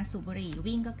เป็นการสูบบุหรี่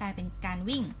วิ่งก็กลายเป็นการ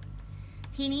วิ่ง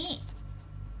ทีนี้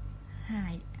ห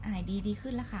ายดี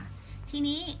ขึ้นแล้วค่ะที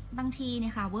นี้บางทีเนี่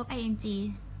ยค่ะ verb ing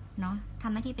เนาะท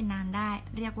ำหน้าที่เป็นนามได้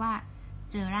เรียกว่า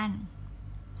เจอรัน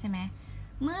ใช่ไหม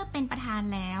เมื่อเป็นประธาน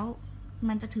แล้ว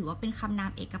มันจะถือว่าเป็นคำนา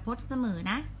มเอกพจน์เสมอ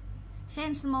นะเช่น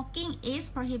smoking is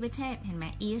prohibited เห็นไหม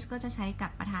is ก็จะใช้กั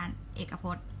บประธานเอกพ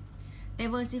จน์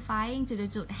diversifying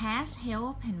has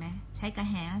help เห็นไหมใช้กับ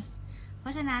has เพรา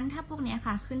ะฉะนั้นถ้าพวกนี้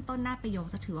ค่ะขึ้นต้นหน้าประโยค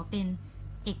จะถือว่าเป็น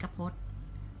เอกพจน์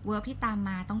verb ที่ตามม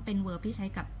าต้องเป็น verb ที่ใช้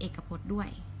กับเอกพจน์ด้วย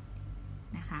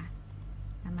นะคะ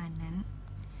ประมาณนั้น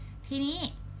ทีนี้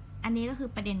อันนี้ก็คือ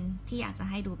ประเด็นที่อยากจะ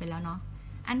ให้ดูไปแล้วเนาะ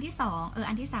อันที่2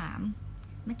อันที่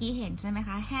3เมื่อกี้เห็นใช่ไหมค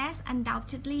ะ has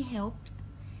undoubtedly helped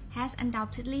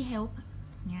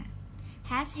เนี่ย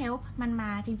has helped มันม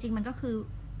าจริงๆมันก็คือ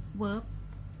verb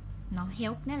เนาะ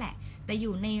help นี่แหละแต่อ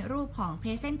ยู่ในรูปของ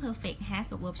present perfect has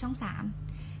แบบ verb ช่อง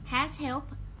3 has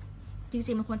helped จ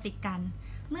ริงๆมันควรติดกัน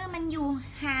เมื่อมันอยู่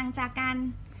ห่างจากกัน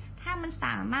ถ้ามันส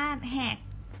ามารถแหก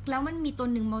แล้วมันมีตัว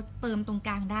หนึ่งมาเติมตรงก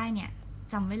ลางได้เนี่ย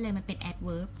จำไว้เลยมันเป็น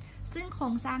adverb ซึ่งโคร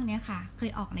งสร้างเนี้ยค่ะเค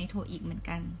ยออกใน TOEIC เหมือน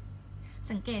กัน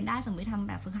สังเกตได้สมมติทำแ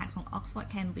บบฝึกหัดของ Oxford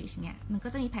Cambridge เนี่ยมันก็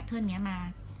จะมีแพทเทิร์นเนี้ยมา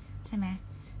ใช่ไหม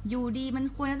อยู่ดีมัน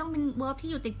ควรจะต้องเป็น verb ที่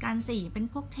อยู่ติดกันสิเป็น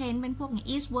พวก tense เป็นพวกอย่าง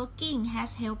is working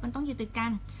has helped มันต้องอยู่ติดกั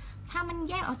นถ้ามัน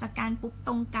แยกออกจากกันปุ๊บต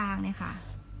รงกลางเนี่ยค่ะ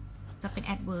จะเป็น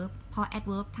adverb พอ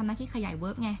adverb ทำหน้าที่ขยาย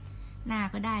verb ไงหน้า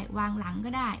ก็ได้วางหลังก็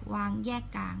ได้วางแยก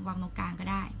กลางวางตรงกลางก็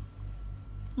ได้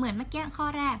เหมือนเมื่อกี้ข้อ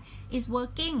แรก is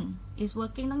working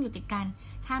ต้องอยู่ติดกัน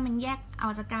ถ้ามันแยกเอา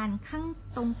จากกันข้าง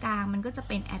ตรงกลางมันก็จะเ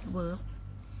ป็น adverb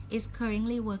is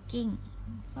currently working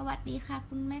สวัสดีค่ะ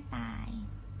คุณแม่ตาย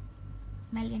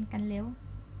มาเรียนกันเร็ว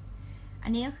อั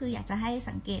นนี้ก็คืออยากจะให้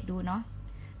สังเกตดูเนาะ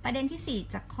ประเด็นที่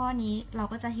4จากข้อนี้เรา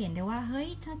ก็จะเห็นได้ว่าเฮ้ย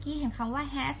เมื่อกี้เห็นคำว่า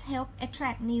has helped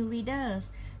attract new readers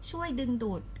ช่วยดึง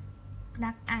ดูด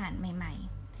นักอ่านใหม่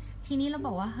ๆทีนี้เราบ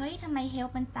อกว่าเฮ้ยทำไม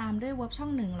help มันตามด้วย verb ช่อ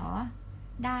ง1หรอ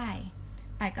ได้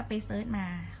ไปก็ไปเซิร์ชมา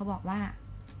เขาบอกว่า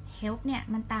help เนี่ย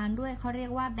มันตามด้วยเขาเรีย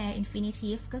กว่า bare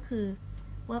infinitive ก็คือ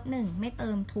verb 1ไม่เติ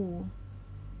ม to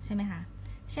ใช่ไหมคะ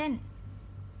เช่น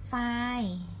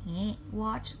fine อย่างนี้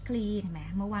watch clean เห็นไหม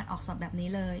เมื่อวานออกสอบแบบนี้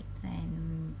เลยเซน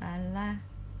บาล่า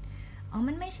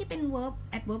มันไม่ใช่เป็น verb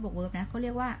adverb บวก verb นะเขาเรี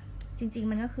ยกว่าจริง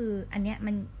ๆมันก็คืออันเนี้ย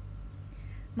มัน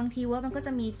บางที verb มันก็จ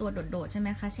ะมีตัวโดดๆใช่ไหม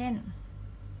คะเช่น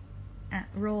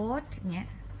wrote เงี้ย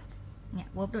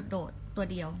verb โดด ตัว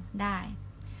เดียวได้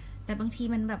แต่บางที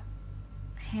มันแบบ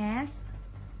has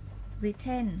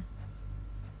written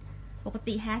ปก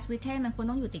ติ has written มันควร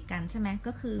ต้องอยู่ติดกันใช่ไหม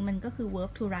ก็คือมันก็คือ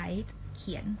verb to write เ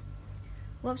ขียน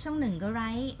verb ช่องหนึ่งก็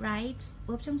writes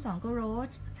verb ช่องสองก็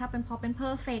wrote ถ้าเป็นพอเป็น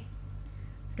perfect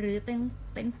หรือเ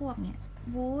ป็นพวกเนี่ย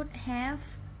would have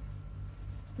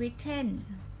written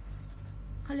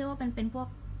เขาเรียกว่าเป็นพวก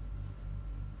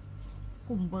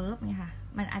กลุ่ม verb ไงค่ะ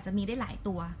มันอาจจะมีได้หลาย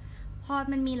ตัวพอ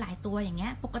มันมีหลายตัวอย่างเงี้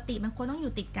ยปกติมันควรต้องอ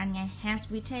ยู่ติดกันไง has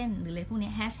written หรืออะไรพวก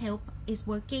นี้ has helped is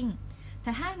working แ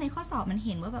ต่ถ้าในข้อสอบมันเ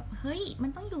ห็นว่าแบบเฮ้ยมั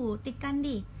นต้องอยู่ติดกัน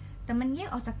ดิแต่มันแยก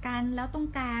ออกจากกันแล้วตรง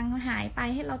กลางหายไป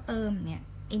ให้เราเติมเนี่ย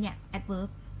adverb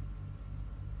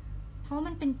เพราะ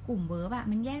มันเป็นกลุ่ม verb อะ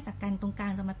มันแยกจากกันตรงกลา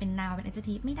งจะมาเป็น noun เป็น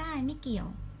adjective ไม่ได้ไม่เกี่ยว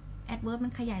adverb มั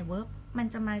นขยาย verb มัน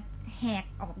จะมาแหก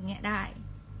ออกเงี้ยได้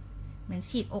เหมือน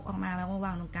ฉีกอกออกมาแล้วมาว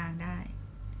างตรงกลางได้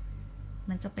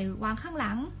มันจะไปวางข้างห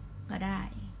ลังก็ได้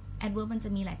adverb มันจะ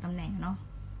มีหลายตำแหน่งเนาะ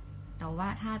แต่ว่า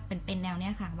ถ้าเป็นแนวเนี้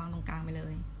ยค่ะวางตรงกลางไปเล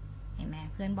ยเห็นไหม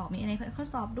เพื่อนบอกมีในข้อ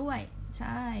สอบด้วยใ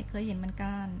ช่เคยเห็นมัน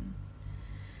กัน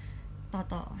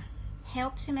ต่อ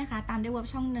help ใช่ไหมคะตามด้วย verb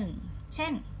ช่องหนึ่งเช่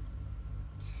น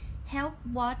help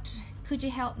watch could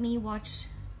you help me watch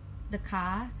the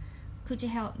car could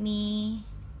you help me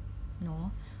no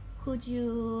could you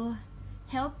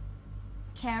help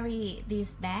carry this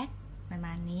bag ประม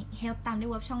าณนี้ help ตามด้วย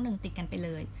verb ช่องหนึ่งติดกันไปเล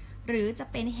ยหรือจะ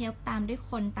เป็น help ตามด้วย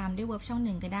คนตามด้วย verb ช่องห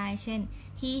นึ่งก็ได้เช่น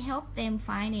he helped them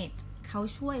find it เขา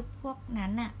ช่วยพวกนั้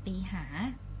นน่ะไปหา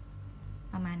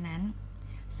ประมาณนั้น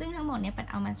ซึ่งทั้งหมดเนี้ยปัด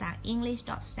เอามาจาก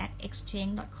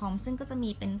english.stackexchange.com ซึ่งก็จะมี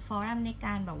เป็นฟอรัมในก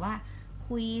ารแบบว่า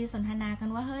คุยสนทนากัน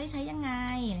ว่าเฮ้ยใช้ยังไง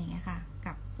อะไรเงี้ยค่ะ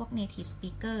กับพวก native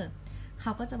speaker เข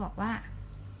าก็จะบอกว่า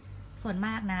ส่วนม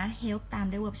ากนะ help ตาม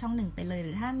ด้วย verb ช่องหนึ่งไปเลยห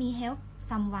รือถ้ามี help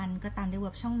someone ก็ตามด้วย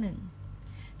verb ช่องหนึ่ง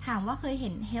ถามว่าเคยเห็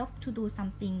น help to do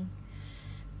something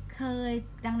เคย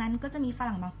ดังนั้นก็จะมีฝ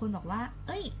รั่งบางคนบอกว่าเ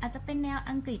อ้ยอาจจะเป็นแนว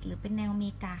อังกฤษหรือเป็นแนวอเม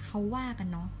ริกาเขาว่ากัน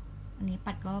เนาะอันนี้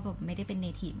ปัดก็แบบไม่ได้เป็น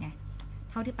native ไง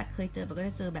เท่าที่ปัดเคยเจอปัดก็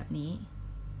จะเจอแบบนี้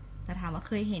แต่ถามว่าเ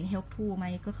คยเห็น help to ไหม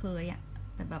ก็เคยอะ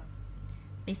แต่แบบ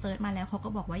ไปเซิร์ชมาแล้วเขาก็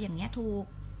บอกว่าอย่างเงี้ยถูก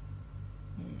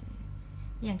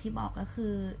อย่างที่บอกก็คื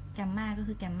อแกมมาก็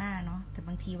คือแกมมาเนาะแต่บ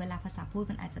างทีเวลาภาษาพูด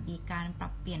มันอาจจะมีการปรั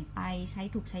บเปลี่ยนไปใช้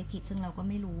ถูกใช้ผิดซึ่งเราก็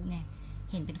ไม่รู้ไง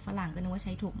เห็นเป็นฝรั่งก็นึกว่าใ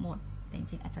ช้ถูกหมดแต่จ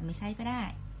ริงๆอาจจะไม่ใช่ก็ได้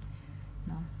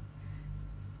เนาะ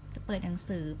เปิดหนัง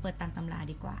สือเปิดตามตำรา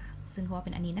ดีกว่าซึ่งเขาว่าเ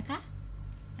ป็นอันนี้นะคะ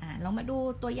ลองมาดู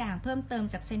ตัวอย่างเพิ่มเติม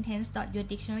จาก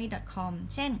sentence.yourdictionary.com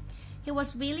เช่น he was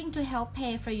willing to help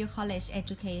pay for your college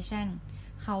education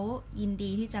เขายินดี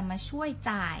ที่จะมาช่วย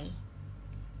จ่าย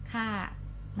ค่า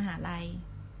มหาลัย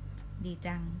ดี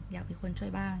จังอยากมีคนช่ว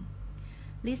ยบ้าง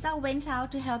Lisa went out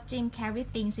to help Jim carry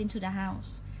things into the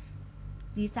house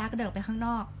ลิซ่าก็เดินไปข้างน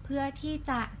อกเพื่อที่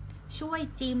จะช่วย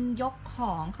จิมยกข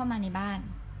องเข้ามาในบ้าน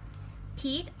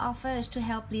Pete offers to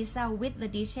help Lisa with the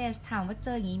dishes ถามว่าเจ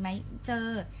ออย่างนี้ไหมเจอ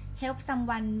help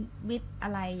someone with อะ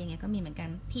ไรอย่างเงี้ยก็มีเหมือนกัน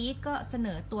Pete ก็เสน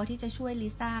อตัวที่จะช่วยลิ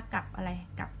ซ่ากับอะไร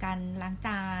กับการล้างจ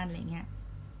านอะไรเงี้ย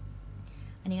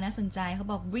อันนี้น่าสนใจเขา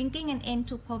บอก bringing an end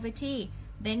to poverty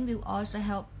then will also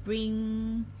help bring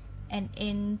an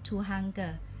end to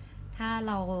hunger ถ้าเ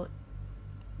รา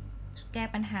แก้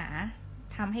ปัญหา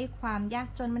ทำให้ความยาก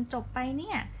จนมันจบไปเ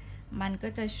นี่ยมันก็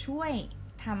จะช่วย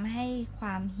ทำให้คว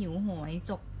ามหิวโหย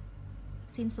จบ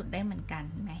สิ้นสุดได้เหมือนกัน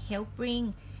ไหม help bring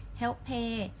help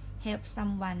pay help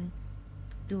someone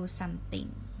do something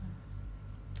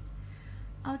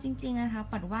เอาจริงๆนะคะ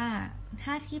ปัดว่า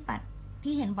ถ้า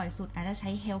ที่เห็นบ่อยสุดอาจจะใช้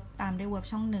help ตามด้วย verb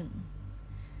ช่องหนึ่ง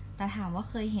แต่ถามว่า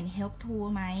เคยเห็น help to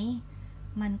ไหม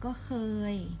มันก็เค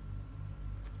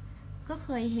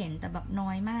ยเห็นแต่แบบน้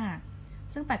อยมาก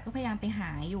ซึ่งปัดก็พยายามไปห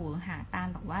าตาม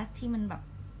แบบว่าที่มันแบบ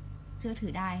เชื่อถื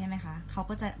อได้ใช่ไหมคะเขา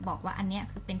ก็จะบอกว่าอันเนี้ย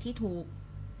คือเป็นที่ถูก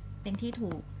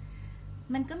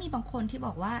มันก็มีบางคนที่บ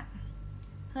อกว่า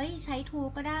เฮ้ยใช้ to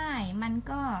ก็ได้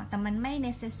แต่มันไม่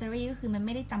necessary ก็คือมันไ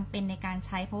ม่ได้จำเป็นในการใ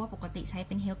ช้เพราะว่าปกติใช้เ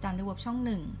ป็น help ตามด้วย verb ช่องห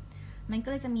นึ่งมันก็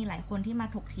เลยจะมีหลายคนที่มา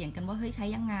ถกเถียงกันว่าเฮ้ยใช้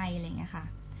ยังไงอะไรเงี้ยค่ะ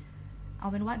เอา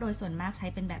เป็นว่าโดยส่วนมากใช้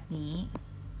เป็นแบบนี้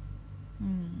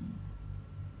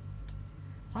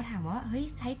เพราะถามว่าเฮ้ย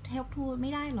ใช้ help to ไ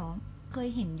ม่ได้หรอเคย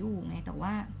เห็นอยู่ไงแต่ว่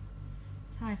า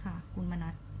ใช่ค่ะคุณมนั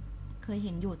สเคยเ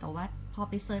ห็นอยู่แต่ว่าพอ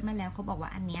ไปเซิร์ชมาแล้วเขาบอกว่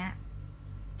าอันเนี้ย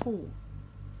ถูก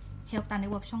help ตามใน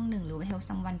verb ช่องหนึ่งหรือว่า help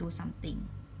someone do something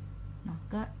เนาะ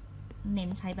ก็เน้น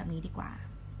ใช้แบบนี้ดีกว่า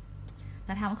แ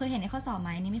ต่ถามว่าเคยเห็นในข้อสอบไหม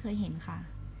นี่ไม่เคยเห็นค่ะ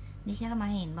นี่แค่มา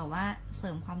เห็นแบบว่าเสริ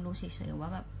มความรู้เฉยๆว่า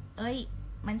แบบเอ้ย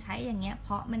มันใช้อย่างเงี้ยเพ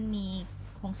ราะมันมี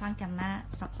โครงสร้างแกมมา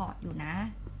support อยู่นะ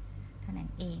เท่านั้น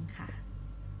เองค่ะ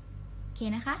โอเค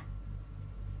นะคะ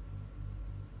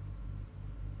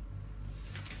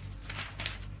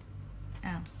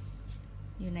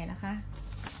อยู่ไหนล่ะคะ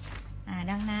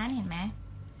ดังนั้นเห็นไหม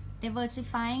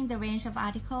diversifying the range of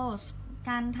articles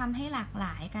การทำให้หลากหล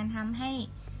ายการทำให้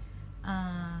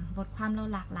บทความเรา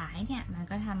หลากหลายเนี่ยมัน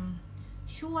ก็ท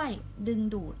ำช่วยดึง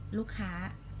ดูดลูกค้า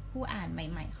ผู้อ่านใ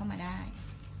หม่ๆเข้ามาได้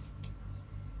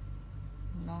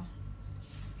เนาะ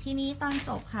ทีนี้ตอนจ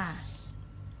บค่ะ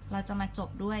เราจะมาจบ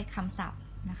ด้วยคำศัพท์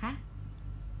นะคะ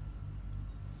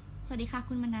สวัสดีค่ะ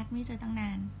คุณมนัสไม่เจอตั้งน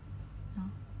านเนาะ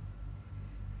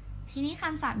ทีนี้ค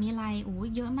ำศัพท์มีอะไร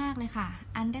เยอะมากเลยค่ะ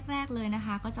อันแรกๆเลยนะค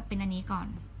ะก็จะเป็นอันนี้ก่อน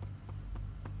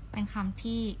เป็นคำ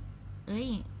ที่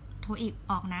TOEIC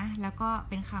ออกนะแล้วก็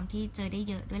เป็นคำที่เจอได้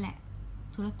เยอะด้วยแหละ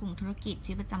ธุรกิจ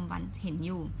ชีวิตประจำวันเห็นอ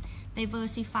ยู่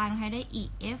diversify ใช้ได้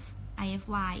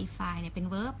ify เนี่ยเป็น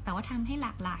verb แปลว่าทำให้หล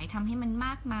ากหลายทำให้มันม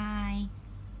ากมาย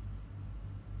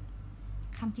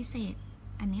คำพิเศษ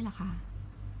อันนี้เหรอคะ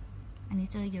อันนี้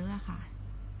เจอเยอะอะค่ะ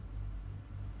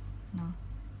เนาะ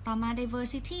ต่อมา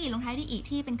diversity ลงท้ายด้วย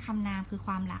ที่เป็นคำนามคือค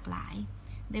วามหลากหลาย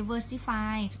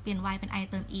diversify จะเปลี่ยน y เป็น i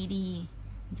เติม ed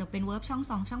จะเป็น verb ช่อง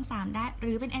2ช่อง3ได้ห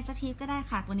รือเป็น adjective ก็ได้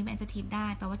ค่ะตัวนี้เป็น adjective ได้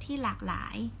แปลว่าที่หลากหลา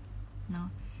ยเนาะ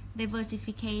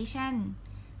diversification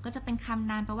ก็จะเป็นคำ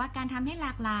นามแปลว่าการทำให้หล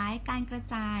ากหลายการกระ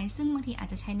จายซึ่งบางทีอาจ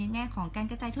จะใช้ในแง่ของการ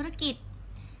กระจายธุรกิจ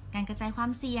การกระจายควา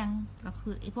มเสี่ยงก็คื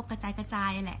อไอ้พวกกระจา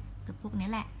ยแหละกับพวกนี้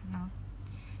แหละเนาะ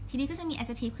ทีนี้ก็จะมี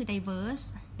adjective คือ diverse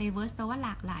แปลว่าหล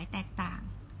ากหลายแตกต่าง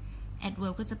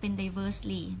adverb ก็จะเป็น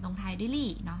diversely ลงท้ายด้วย ly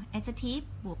เนาะ adjective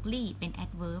บวก ly เป็น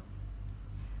adverb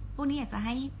พวกนี้อยากจะใ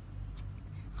ห้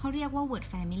เขาเรียกว่า word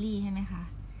family ใช่ไหมคะ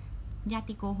ญา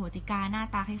ติโกโหติกาหน้า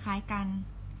ตาคล้ายๆกัน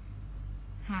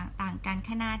ห่างต่างกันแ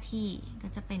ค่หน้าที่ก็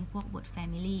จะเป็นพวก word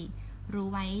family รู้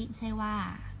ไว้ใช่ว่า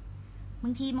บา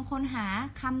งทีบางคนหา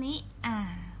คำนี้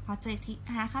พอเจอ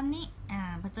หาคำนี้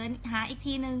พอเจอหาอีก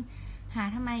ทีนึงหา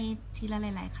ทำไมทีละ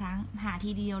หลายๆครั้งหา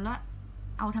ทีเดียวแล้ว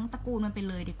เอาทั้งตระกูลมันไป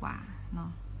เลยดีกว่าเนาะ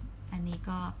อันนี้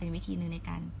ก็เป็นวิธีหนึ่งใน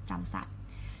การจำศัพท์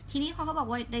ทีนี้พอเขาบอก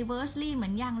ว่า diversely เหมื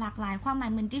อนอย่างหลากหลายความหมา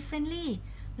ยเหมือน differently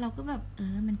เราก็แบบ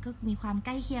มันก็มีความใก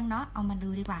ล้เคียงเนาะเอามาดู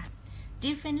ดีกว่า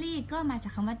differently ก็มาจา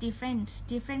กคำว่า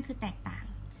different คือแตกต่าง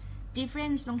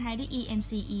difference ลงท้ายด้วย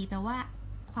ence แปลว่า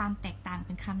ความแตกต่างเ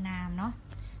ป็นคำนามเนาะ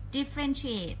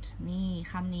differentiate นี่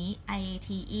คำนี้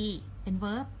iate เป็น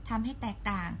verb ทำให้แตก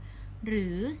ต่างหรื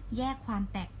อแยกความ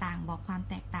แตกต่างบอกความ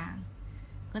แตกต่าง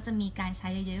ก็จะมีการใช้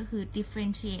เยอะๆก็คือ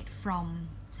differentiate from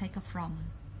ใช้กับ from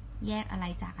แยกอะไร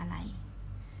จากอะไร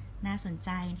น่าสนใจ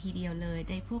ทีเดียวเลย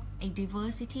ได้พวก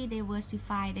diversity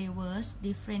diversify diverse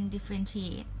different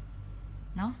differentiate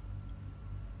เนาะ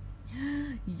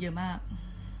เยอะมาก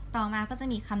ต่อมาก็จะ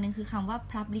มีคำหนึ่งคือคำว่า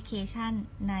publication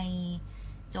ใน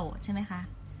โจทย์ใช่ไหมคะ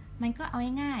มันก็เอา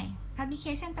ง่ายๆ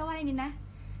publication แปลว่าอะไรนี่นะ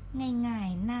ง่าย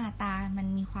ๆหน้าตามัน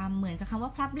มีความเหมือนกับคำว่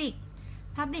า public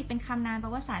เป็นคำนามแปล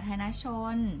ว่าสาธารณช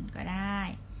นก็ได้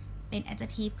เป็น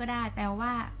adjective ก็ได้แปลว่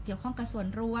าเกี่ยวข้องกับส่วน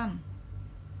รวม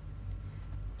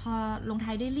พอลงท้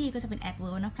ายด้วย ly ก็จะเป็น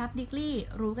adverb นะ publicly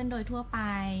รู้กันโดยทั่วไป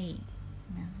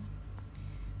นะ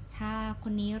ถ้าค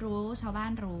นนี้รู้ชาวบ้า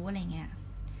นรู้อะไรเงี้ย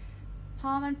พอ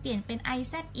มันเปลี่ยนเป็น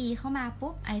ize เข้ามา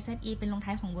ปุ๊บ ize เป็นลงท้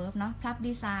ายของ verb เนาะ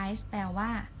publicize แปลว่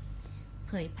าเ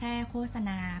ผยแพร่โฆษณ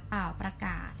าเป่าประก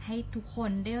าศให้ทุกค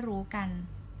นได้รู้กัน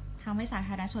ทำให้สาธ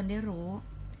ารณชนได้รู้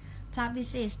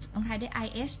publicist ลงท้ายด้วย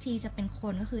ist จะเป็นค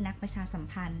นก็คือนักประชาสัม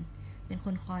พันธ์เป็นค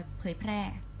นคอยเผยแพร่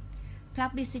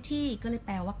publicity ก็เลยแป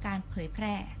ลว่าการเผยแพ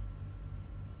ร่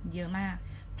เยอะมาก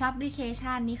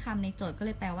publication นี่คำในโจทย์ก็เล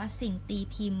ยแปลว่าสิ่งตี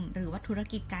พิมพ์หรือว่าธุร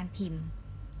กิจการพิมพ์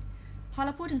พอเร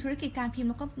าพูดถึงธุรกิจการพิมพ์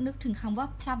เราก็นึกถึงคำว่า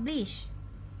publish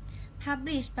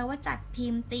แปลว่าจัดพิ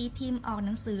มพ์ตีพิมพ์ออกห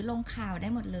นังสือลงข่าวได้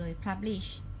หมดเลย publish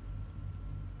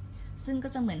ซึ่งก็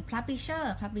จะเหมือน publisher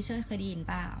เคยได้ยิน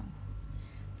เปล่า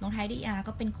ลงท้ายด้วย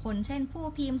ก็เป็นคนเช่นผู้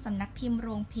พิมพ์สำนักพิมพ์โร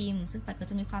งพิมพ์ซึ่งปัจก็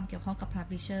จะมีความเกี่ยวข้องกับ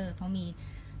publisher เพราะมี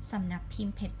สำนักพิม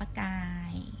พ์เพชรประกา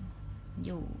ยอ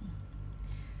ยู่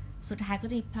สุดท้ายก็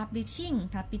จะมี publishing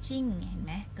เห็นไ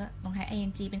หมก็ลงท้าย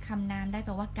ing เป็นคำนามได้แป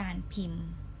ลว่าการพิมพ์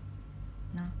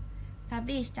เนาะ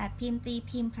publish จัดพิมพ์ตี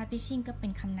พิมพ์ publishing ก็เป็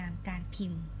นคำนามการพิ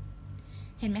มพ์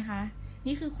เห็นไหมคะ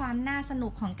นี่คือความน่าสนุ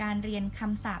กของการเรียนค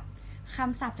ำศัพท์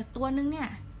จากตัวนึงเนี่ย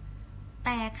แ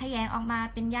ต่ขยายออกมา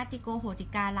เป็นญาติโกโหติ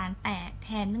กาล้านแตกแท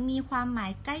นนึงมีความหมา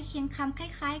ยใกล้เคียงคำค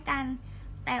ล้ายๆกัน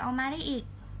แต่ออกมาได้อีก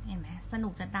เห็นไหมสนุ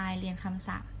กจะตายเรียนคำ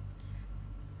ศัพท์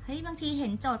เฮ้ยบางทีเห็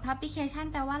นโจทย์ publication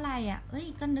แปลว่าอะไรอ่ะ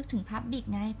ก็นึกถึง public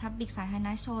ไง public สาธารณ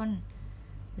ชน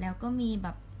แล้วก็มีแบ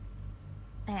บ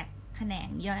แตกแขนง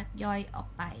ย่อยออก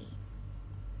ไป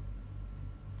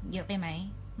เยอะไปไหม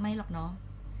ไม่หรอกเนาะ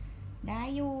ได้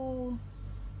อยู่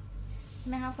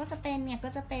นะคะก็จะเป็น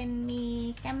มี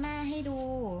แกมมาให้ดู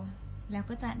แล้ว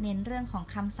ก็จะเน้นเรื่องของ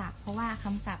คำศัพท์เพราะว่าค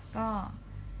ำศัพท์ก็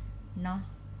เนาะ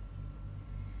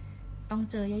ต้อง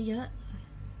เจอเยอะ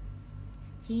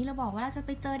ๆทีนี้เราบอกว่าเราจะไป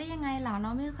เจอได้ยังไงเหรอเร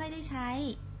าไม่ค่อยได้ใช้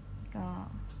ก็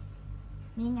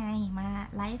นี่ไงมา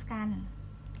ไลฟ์กัน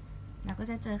เราก็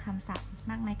จะเจอคำศัพท์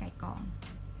มากมายไก่กอง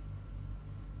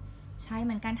ใช่เห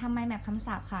มือนกันทำไมแบบคำ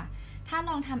ศัพท์ค่ะถ้าล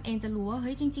องทำเองจะรู้ว่าเ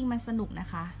ฮ้ยจริงๆมันสนุกนะ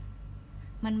คะ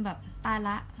มันแบบตายล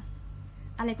ะ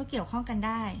อะไรก็เกี่ยวข้องกันไ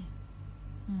ด้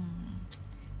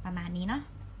ประมาณนี้เนาะ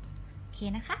โอเค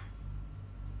นะคะ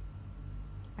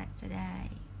ปัดจะได้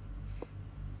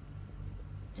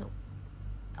จบ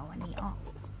เอาวันนี้ออก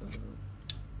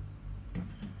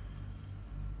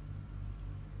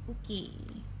โอเค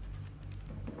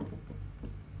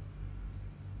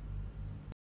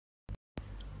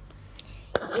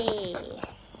เย่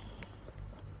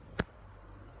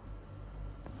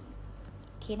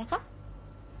โอเคนะคะ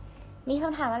มีค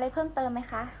ำถามอะไรเพิ่มเติมไหม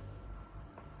คะ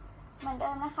เหมือนเดิ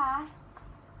มนะคะ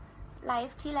ไล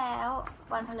ฟ์ที่แล้ว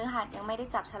วันพฤหัสยังไม่ได้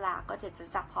จับฉลากก็จะ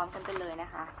จับพร้อมกันไปเลยนะ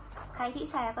คะใครที่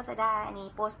แชร์ก็จะได้อันนี้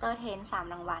โปสเตอร์เทน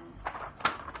3 รางวัล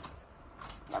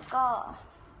แล้วก็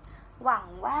หวัง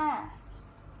ว่า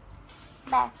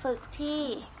แบบฝึกที่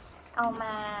เอาม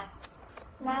า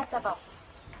น่าจะแบบ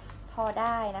พอไ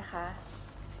ด้นะคะ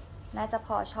น่าจะพ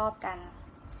อชอบกัน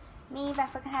มีแบบ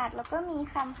ฝึกหัดแล้วก็มี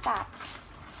คำศัพท์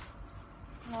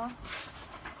เนาะ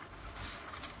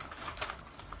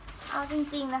เอาจ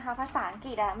ริงๆนะคะภาษาอังก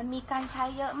ฤษมันมีการใช้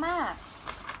เยอะมาก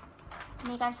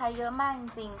จ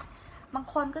ริงๆบาง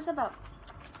คนก็จะแบบ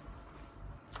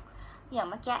อย่าง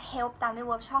เมื่อกี้ help ตามด้วย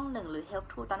verb ช่อง 1หรือ help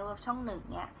to ตามด้วย verb ช่อง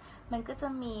 1เนี่ยมันก็จะ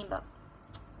มีแบบ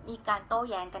มีการโต้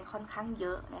แย้งกันค่อนข้างเย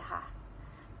อะนะคะ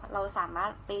เราสามาร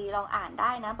ถไปลองอ่านไ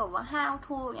ด้นะแบบว่า how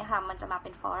to เนี่ยค่ะมันจะมาเป็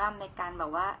นฟอรัมในการแบ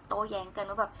บว่าโต้แย้งกัน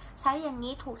ว่าแบบใช้อย่าง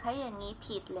นี้ถูกใช้อย่างนี้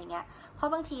ผิดอะไรเงี้ยเพรา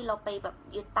ะบางทีเราไปแบบ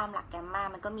ยึดตามหลักแกรมมา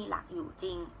มันก็มีหลักอยู่จ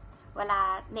ริงเวลา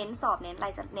เน้นสอบเน้นอะไร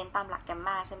จะเน้นตามหลักแกรมม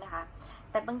าใช่ไหมคะ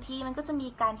แต่บางทีมันก็จะมี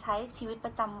การใช้ชีวิตป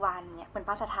ระจำวันเนี่ยเป็น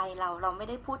ภาษาไทยเราไม่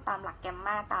ได้พูดตามหลักแกรมม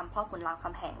าตามพ่อขุนรามค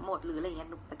ำแหงหมดหรืออะไรเงี้ย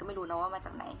แต่ก็ไม่รู้นะว่ามาจ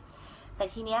ากไหนแต่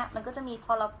ทีเนี้ยมันก็จะมีพ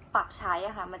อเราปรับใช้อ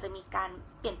ะค่ะมันจะมีการ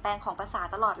เปลี่ยนแปลงของภาษา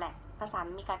ตลอดแหละภาษา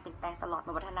มันมีการเปลี่ยนแปลงตลอด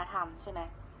วัฒนธรรมใช่ไหม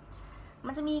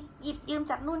มันจะมีหยิบยืม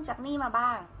จากนู่นจากนี่มาบ้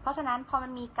างเพราะฉะนั้นพอมั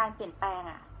นมีการเปลี่ยนแปลง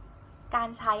อะการ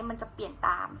ใช้มันจะเปลี่ยนต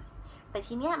ามแต่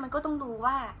ทีเนี้ยมันก็ต้องดู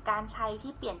ว่าการใช้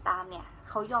ที่เปลี่ยนตามเนี่ย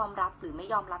เขายอมรับหรือไม่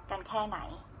ยอมรับกันแค่ไหน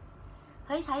เ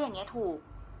ฮ้ยใช้อย่างเงี้ยถูก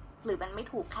หรือมันไม่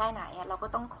ถูกแค่ไหนอะเราก็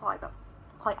ต้องค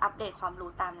อยอัปเดตความรู้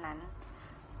ตามนั้น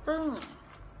ซึ่ง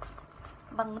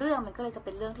บางเรื่องมันก็เลยจะเ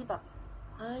ป็นเรื่องที่แบบ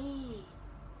เฮ้ย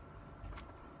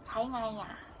ใช้ไงอ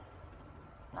ะ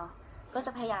เนาะก็จ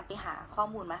ะพยายามไปหาข้อ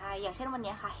มูลมาให้อย่างเช่นวัน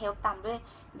นี้ค่ะ help ตามด้วย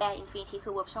bare infinitive คื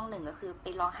อ verb ช่อง 1ก็คือไป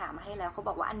ลองหามาให้แล้วเขาบ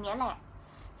อกว่าอันนี้แหละ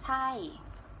ใช่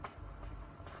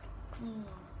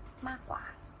มากกว่า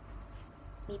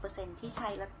มีเปอร์เซ็นต์ที่ใช้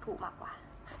แล้วถูกมากกว่า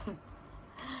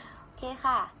โอเค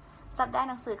ค่ะสัปดาห์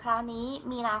หนังสือคราวนี้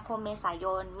มีนาคมเมษาย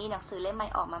นมีหนังสือเล่มใหม่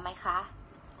ออกมาไหมคะ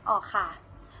ออกค่ะ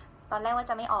ตอนแรกว่า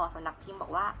จะไม่ออกสำนักพิมพ์บอ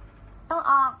กว่าต้อง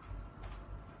ออก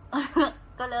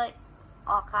ก็เลย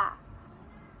ออกค่ะ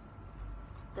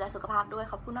ดูแลสุขภาพด้วย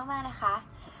ขอบคุณมากๆนะคะ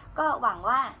ก็หวัง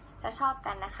ว่าจะชอบ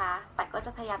กันนะคะปัดก็จ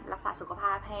ะพยายามรักษาสุขภ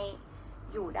าพให้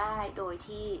อยู่ได้โดย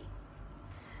ที่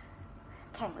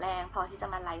แข็งแรงพอที่จะ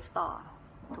มาไลฟ์ต่อ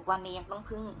ทุกวันนี้ยังต้อง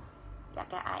พึ่งอยาก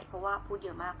แก้ไอเพราะว่าพูดเย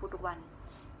อะมากพูดทุกวัน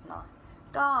เนาะ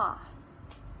ก็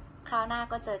คราวหน้า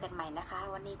ก็เจอกันใหม่นะคะ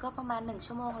วันนี้ก็ประมาณ1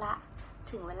 ชั่วโมงละ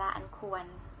ถึงเวลาอันควร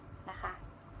นะคะ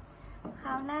คร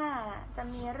าวหน้าจะ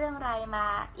มีเรื่องอะไรมา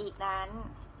อีกนั้น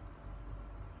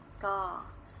ก็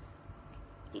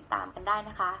ติดตามกันได้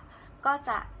นะคะก็จ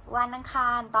ะวันอังค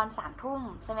ารตอน3 ทุ่ม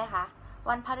ใช่ไหมคะ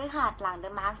วันพฤหัสหลัง The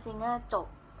Mask Singer จบ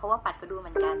เพราะว่าปัดก็ดูเห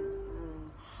มือนกัน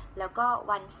แล้วก็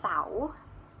วันเสาร์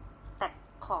แต่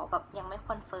ขอแบบยังไม่ค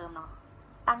อนเฟิร์มเนาะ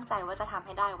ตั้งใจว่าจะทำใ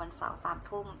ห้ได้วันเสาร์3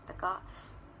 ทุ่มแต่ก็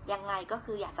ยังไงก็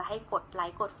คืออยากจะให้กดไล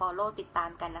ค์กด follow ติดตา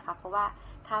มกันนะคะเพราะว่า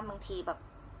ถ้าบางทีแบบ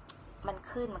มัน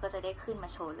ขึ้นมันก็จะได้ขึ้นมา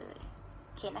โชว์เลยโ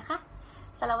อเคนะคะ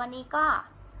สำหรับวันนี้ก็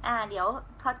เดี๋ยว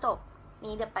พอจบ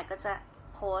นี้เดี๋ยวปัดก็จะ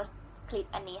โพสต์คลิป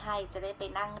อันนี้ให้จะได้ไป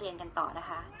นั่งเรียนกันต่อนะ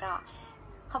คะก็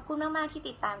ขอบคุณมากๆที่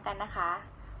ติดตามกันนะคะ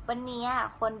วันนี้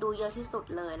คนดูเยอะที่สุด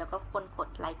เลยแล้วก็คนกด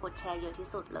ไลค์กดแชร์เยอะที่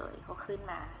สุดเลยเขาขึ้น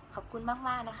มาขอบคุณม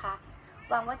ากๆนะคะ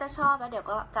หวังว่าจะชอบแล้วเดี๋ยว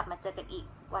ก็กลับมาเจอกันอีก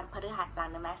วันพฤหัสหลัง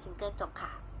The Mask Singer จบค่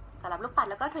ะสำหรับลูกปัด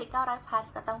แล้วก็TOEIC900plus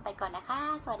ก็ต้องไปก่อนนะคะ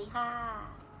สวัสดีค่ะ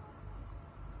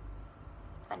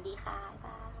ฝันดีค่ะบ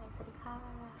ายสวัสดีค่ะ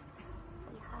ส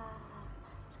วัสดีค่ะ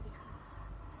สวัสดีค่ะ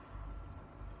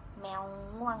แมว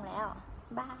ง่วงแล้ว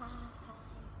บาย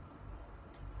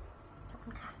ขอบคุ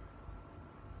ณค่ะ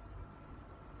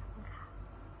ขอบคุณค่ะ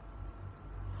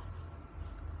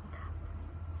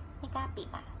ไม่กล้าปิด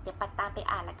เดี๋ยวปัดตามไป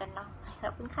อ่านแล้วกันเนาะขอ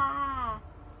บคุณค่ะ